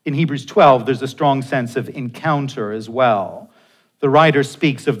 In Hebrews 12, there's a strong sense of encounter as well. The writer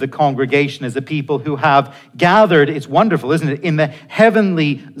speaks of the congregation as a people who have gathered, it's wonderful, isn't it, in the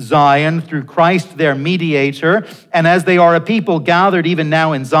heavenly Zion through Christ, their mediator. And as they are a people gathered even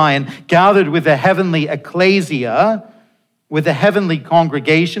now in Zion, gathered with the heavenly ecclesia, with the heavenly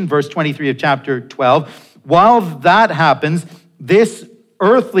congregation, verse 23 of chapter 12, while that happens, this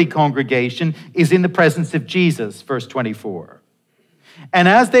earthly congregation is in the presence of Jesus, verse 24. And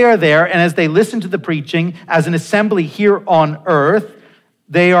as they are there, and as they listen to the preaching as an assembly here on earth,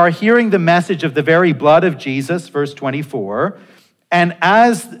 they are hearing the message of the very blood of Jesus, verse 24. And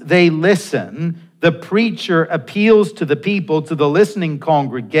as they listen, the preacher appeals to the people, to the listening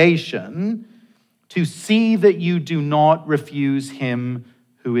congregation, to see that you do not refuse him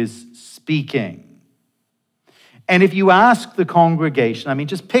who is speaking. And if you ask the congregation,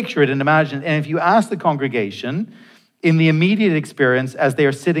 just picture it and imagine, and if you ask the congregation, in the immediate experience, as they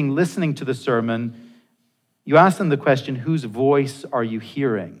are sitting listening to the sermon, you ask them the question, whose voice are you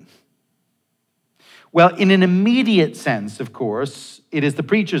hearing? Well, in an immediate sense, of course, it is the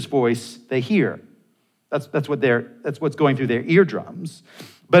preacher's voice they hear. That's what's going through their eardrums.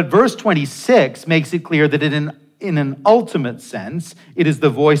 But verse 26 makes it clear that in an ultimate sense, it is the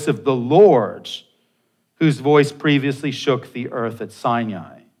voice of the Lord, whose voice previously shook the earth at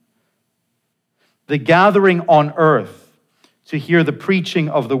Sinai. The gathering on earth to hear the preaching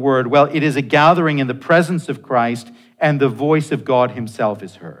of the word, well, it is a gathering in the presence of Christ, and the voice of God himself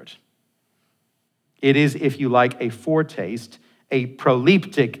is heard. It is, if you like, a foretaste, a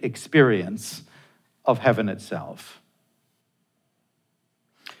proleptic experience of heaven itself.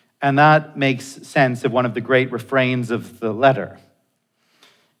 And that makes sense of one of the great refrains of the letter.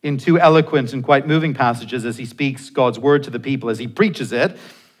 In two eloquent and quite moving passages, as he speaks God's word to the people, as he preaches it,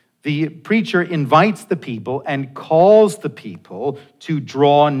 the preacher invites the people and calls the people to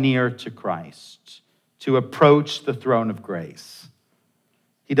draw near to Christ, to approach the throne of grace.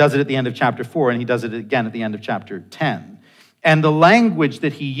 He does it at the end of chapter 4, and he does it again at the end of chapter 10. And the language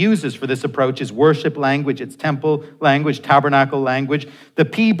that he uses for this approach is worship language, it's temple language, tabernacle language. The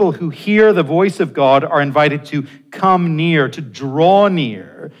people who hear the voice of God are invited to come near, to draw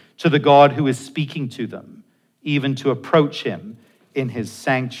near to the God who is speaking to them, even to approach him in his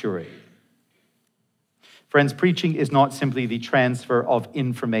sanctuary. Friends, preaching is not simply the transfer of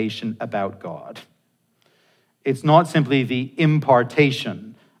information about God. It's not simply the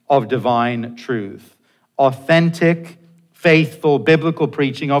impartation of divine truth. Authentic, faithful, biblical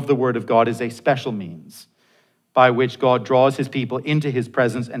preaching of the word of God is a special means by which God draws his people into his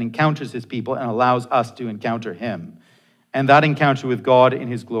presence and encounters his people and allows us to encounter him. And that encounter with God in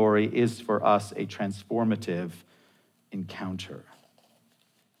his glory is for us a transformative encounter.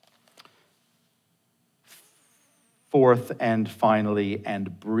 Fourth and finally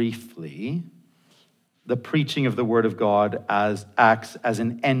and briefly, the preaching of the Word of God acts as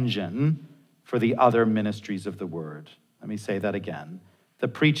an engine for the other ministries of the Word. Let me say that again. The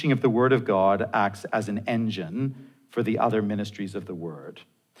preaching of the Word of God acts as an engine for the other ministries of the Word.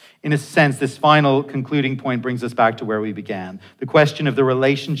 In a sense, this final concluding point brings us back to where we began. The question of the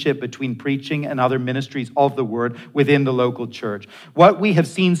relationship between preaching and other ministries of the Word within the local church. What we have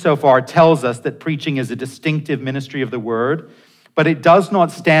seen so far tells us that preaching is a distinctive ministry of the Word, but it does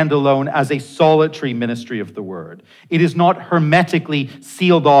not stand alone as a solitary ministry of the Word. It is not hermetically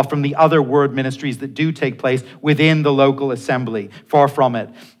sealed off from the other Word ministries that do take place within the local assembly. Far from it.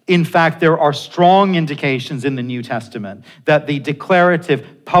 In fact, there are strong indications in the New Testament that the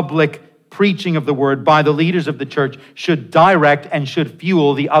declarative public preaching of the Word by the leaders of the church should direct and should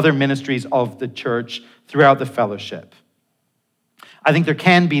fuel the other ministries of the church throughout the fellowship. I think there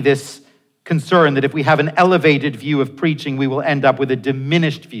can be this concern that if we have an elevated view of preaching, we will end up with a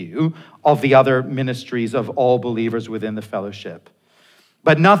diminished view of the other ministries of all believers within the fellowship.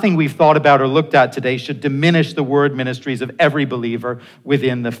 But nothing we've thought about or looked at today should diminish the word ministries of every believer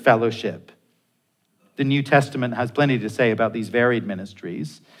within the fellowship. The New Testament has plenty to say about these varied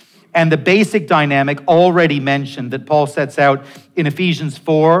ministries. And the basic dynamic already mentioned that Paul sets out in Ephesians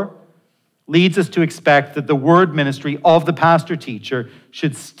 4 leads us to expect that the word ministry of the pastor-teacher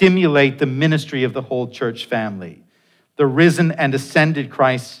should stimulate the ministry of the whole church family. The risen and ascended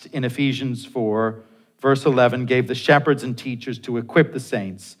Christ in Ephesians 4, verse 11, gave the shepherds and teachers to equip the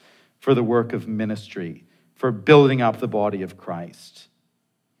saints for the work of ministry, for building up the body of Christ.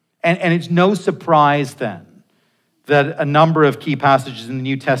 And it's no surprise then that a number of key passages in the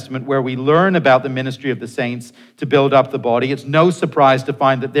New Testament where we learn about the ministry of the saints to build up the body, it's no surprise to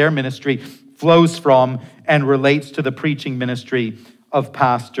find that their ministry flows from and relates to the preaching ministry of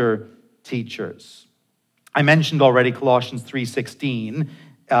pastor teachers. I mentioned already Colossians 3:16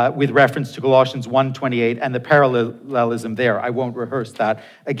 with reference to Colossians 1:28 and the parallelism there. I won't rehearse that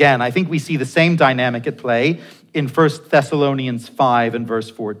again. I think we see the same dynamic at play in 1 Thessalonians 5 and verse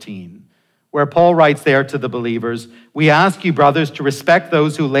 14, where Paul writes there to the believers, "We ask you, brothers, to respect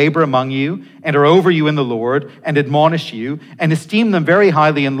those who labor among you and are over you in the Lord and admonish you and esteem them very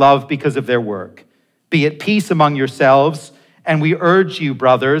highly in love because of their work. Be at peace among yourselves, and we urge you,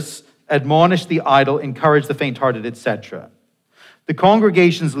 brothers, admonish the idle, encourage the faint-hearted," etc. The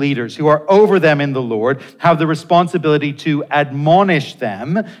congregation's leaders who are over them in the Lord have the responsibility to admonish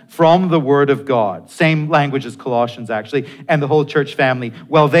them from the word of God. Same language as Colossians, actually, and the whole church family.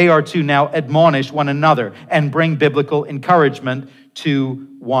 Well, they are to now admonish one another and bring biblical encouragement to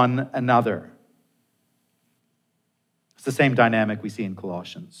one another. It's the same dynamic we see in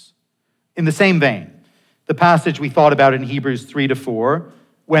Colossians. In the same vein, the passage we thought about in Hebrews 3-4,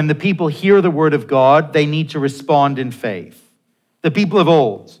 when the people hear the word of God, they need to respond in faith. The people of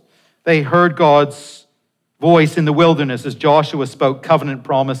old, they heard God's voice in the wilderness as Joshua spoke covenant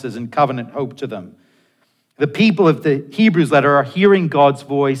promises and covenant hope to them. The people of the Hebrews letter are hearing God's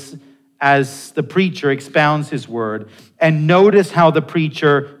voice as the preacher expounds his word. And notice how the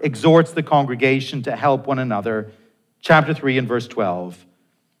preacher exhorts the congregation to help one another. Chapter 3 and verse 12.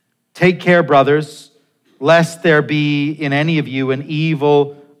 "Take care, brothers, lest there be in any of you an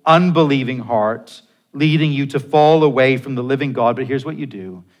evil, unbelieving heart, leading you to fall away from the living God." But here's what you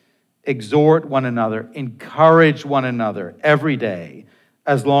do. Exhort one another, encourage one another every day,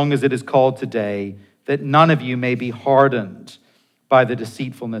 as long as it is called today, that none of you may be hardened by the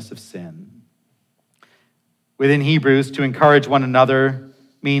deceitfulness of sin. Within Hebrews, to encourage one another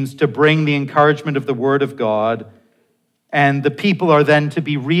means to bring the encouragement of the word of God, and the people are then to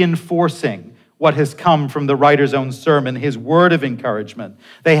be reinforcing what has come from the writer's own sermon, his word of encouragement.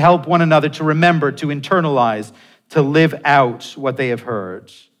 They help one another to remember, to internalize, to live out what they have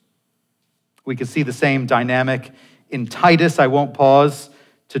heard. We can see the same dynamic in Titus. I won't pause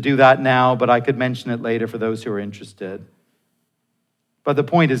to do that now, but I could mention it later for those who are interested. But the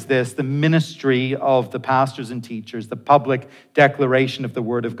point is this: the ministry of the pastors and teachers, the public declaration of the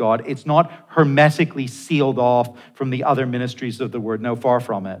word of God, it's not hermetically sealed off from the other ministries of the word. No, far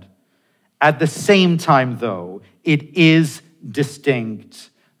from it. At the same time, though, it is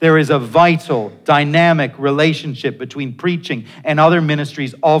distinct. There is a vital, dynamic relationship between preaching and other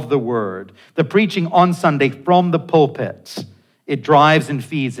ministries of the word. The preaching on Sunday from the pulpit, it drives and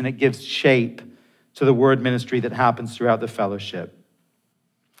feeds and it gives shape to the word ministry that happens throughout the fellowship.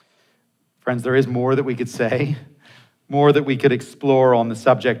 Friends, there is more that we could say, more that we could explore on the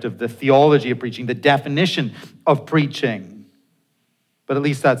subject of the theology of preaching, the definition of preaching. But at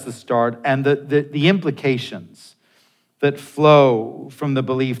least that's the start. And the implications that flow from the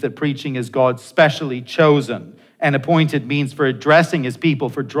belief that preaching is God's specially chosen and appointed means for addressing his people,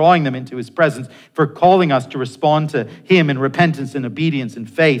 for drawing them into his presence, for calling us to respond to him in repentance and obedience and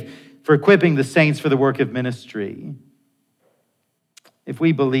faith, for equipping the saints for the work of ministry. If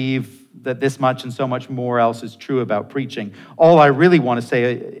we believe that this much and so much more else is true about preaching, all I really want to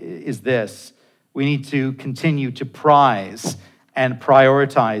say is this: we need to continue to prize and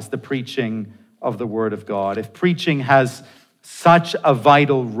prioritize the preaching of the Word of God. If preaching has such a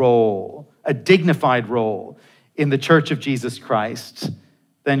vital role, a dignified role in the Church of Jesus Christ,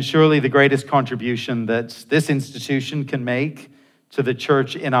 then surely the greatest contribution that this institution can make to the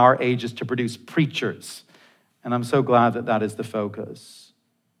church in our age is to produce preachers. And I'm so glad that that is the focus.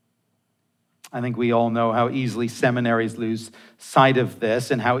 I think we all know how easily seminaries lose sight of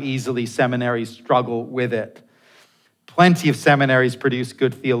this and how easily seminaries struggle with it. Plenty of seminaries produce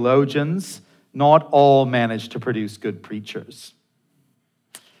good theologians. Not all manage to produce good preachers.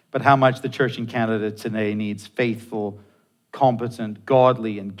 But how much the church in Canada today needs faithful, competent,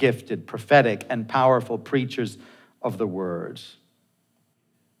 godly, and gifted, prophetic, and powerful preachers of the word.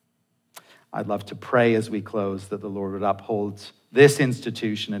 I'd love to pray as we close that the Lord would uphold this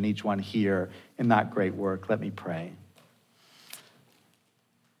institution and each one here in that great work. Let me pray.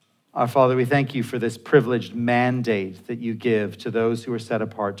 Our Father, we thank you for this privileged mandate that you give to those who are set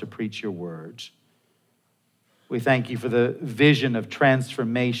apart to preach your word. We thank you for the vision of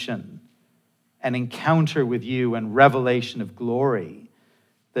transformation and encounter with you and revelation of glory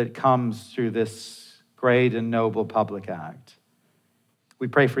that comes through this great and noble public act. We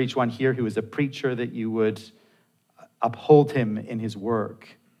pray for each one here who is a preacher that you would uphold him in his work,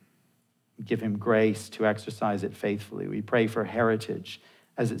 give him grace to exercise it faithfully. We pray for Heritage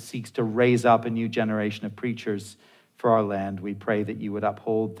as it seeks to raise up a new generation of preachers for our land. We pray that you would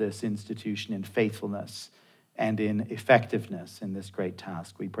uphold this institution in faithfulness and in effectiveness in this great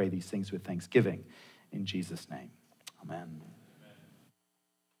task. We pray these things with thanksgiving in Jesus' name. Amen.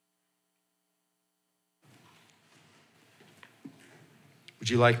 Would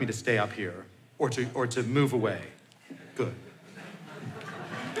you like me to stay up here or to move away? Good.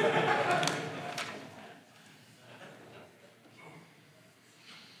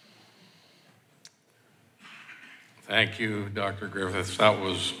 Thank you, Dr. Griffiths. That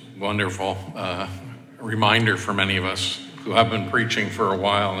was wonderful. A reminder for many of us who have been preaching for a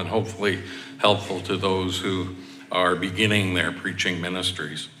while and hopefully helpful to those who are beginning their preaching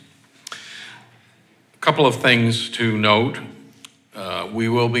ministries. A couple of things to note. We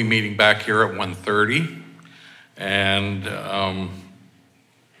will be meeting back here at 1:30, and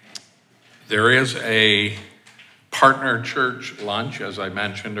there is a partner church lunch, as I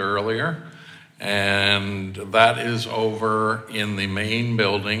mentioned earlier, and that is over in the main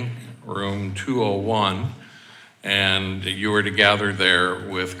building, room 201, and you are to gather there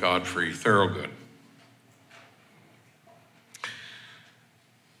with Godfrey Thorogood.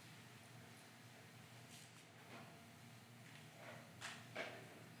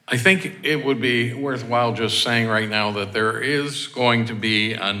 I think it would be worthwhile just saying right now that there is going to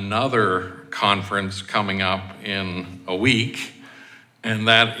be another conference coming up in a week, and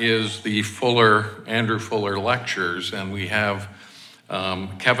that is the Andrew Fuller Lectures, and we have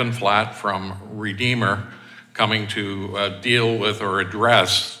Kevin Flatt from Redeemer coming to deal with or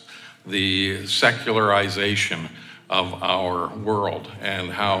address the secularization of our world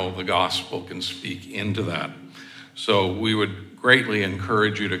and how the gospel can speak into that. So we would greatly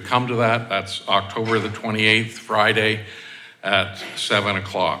encourage you to come to that. That's October the 28th, Friday at 7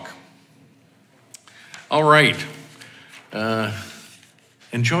 o'clock. All right.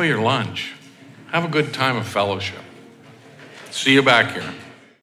 Enjoy your lunch. Have a good time of fellowship. See you back here.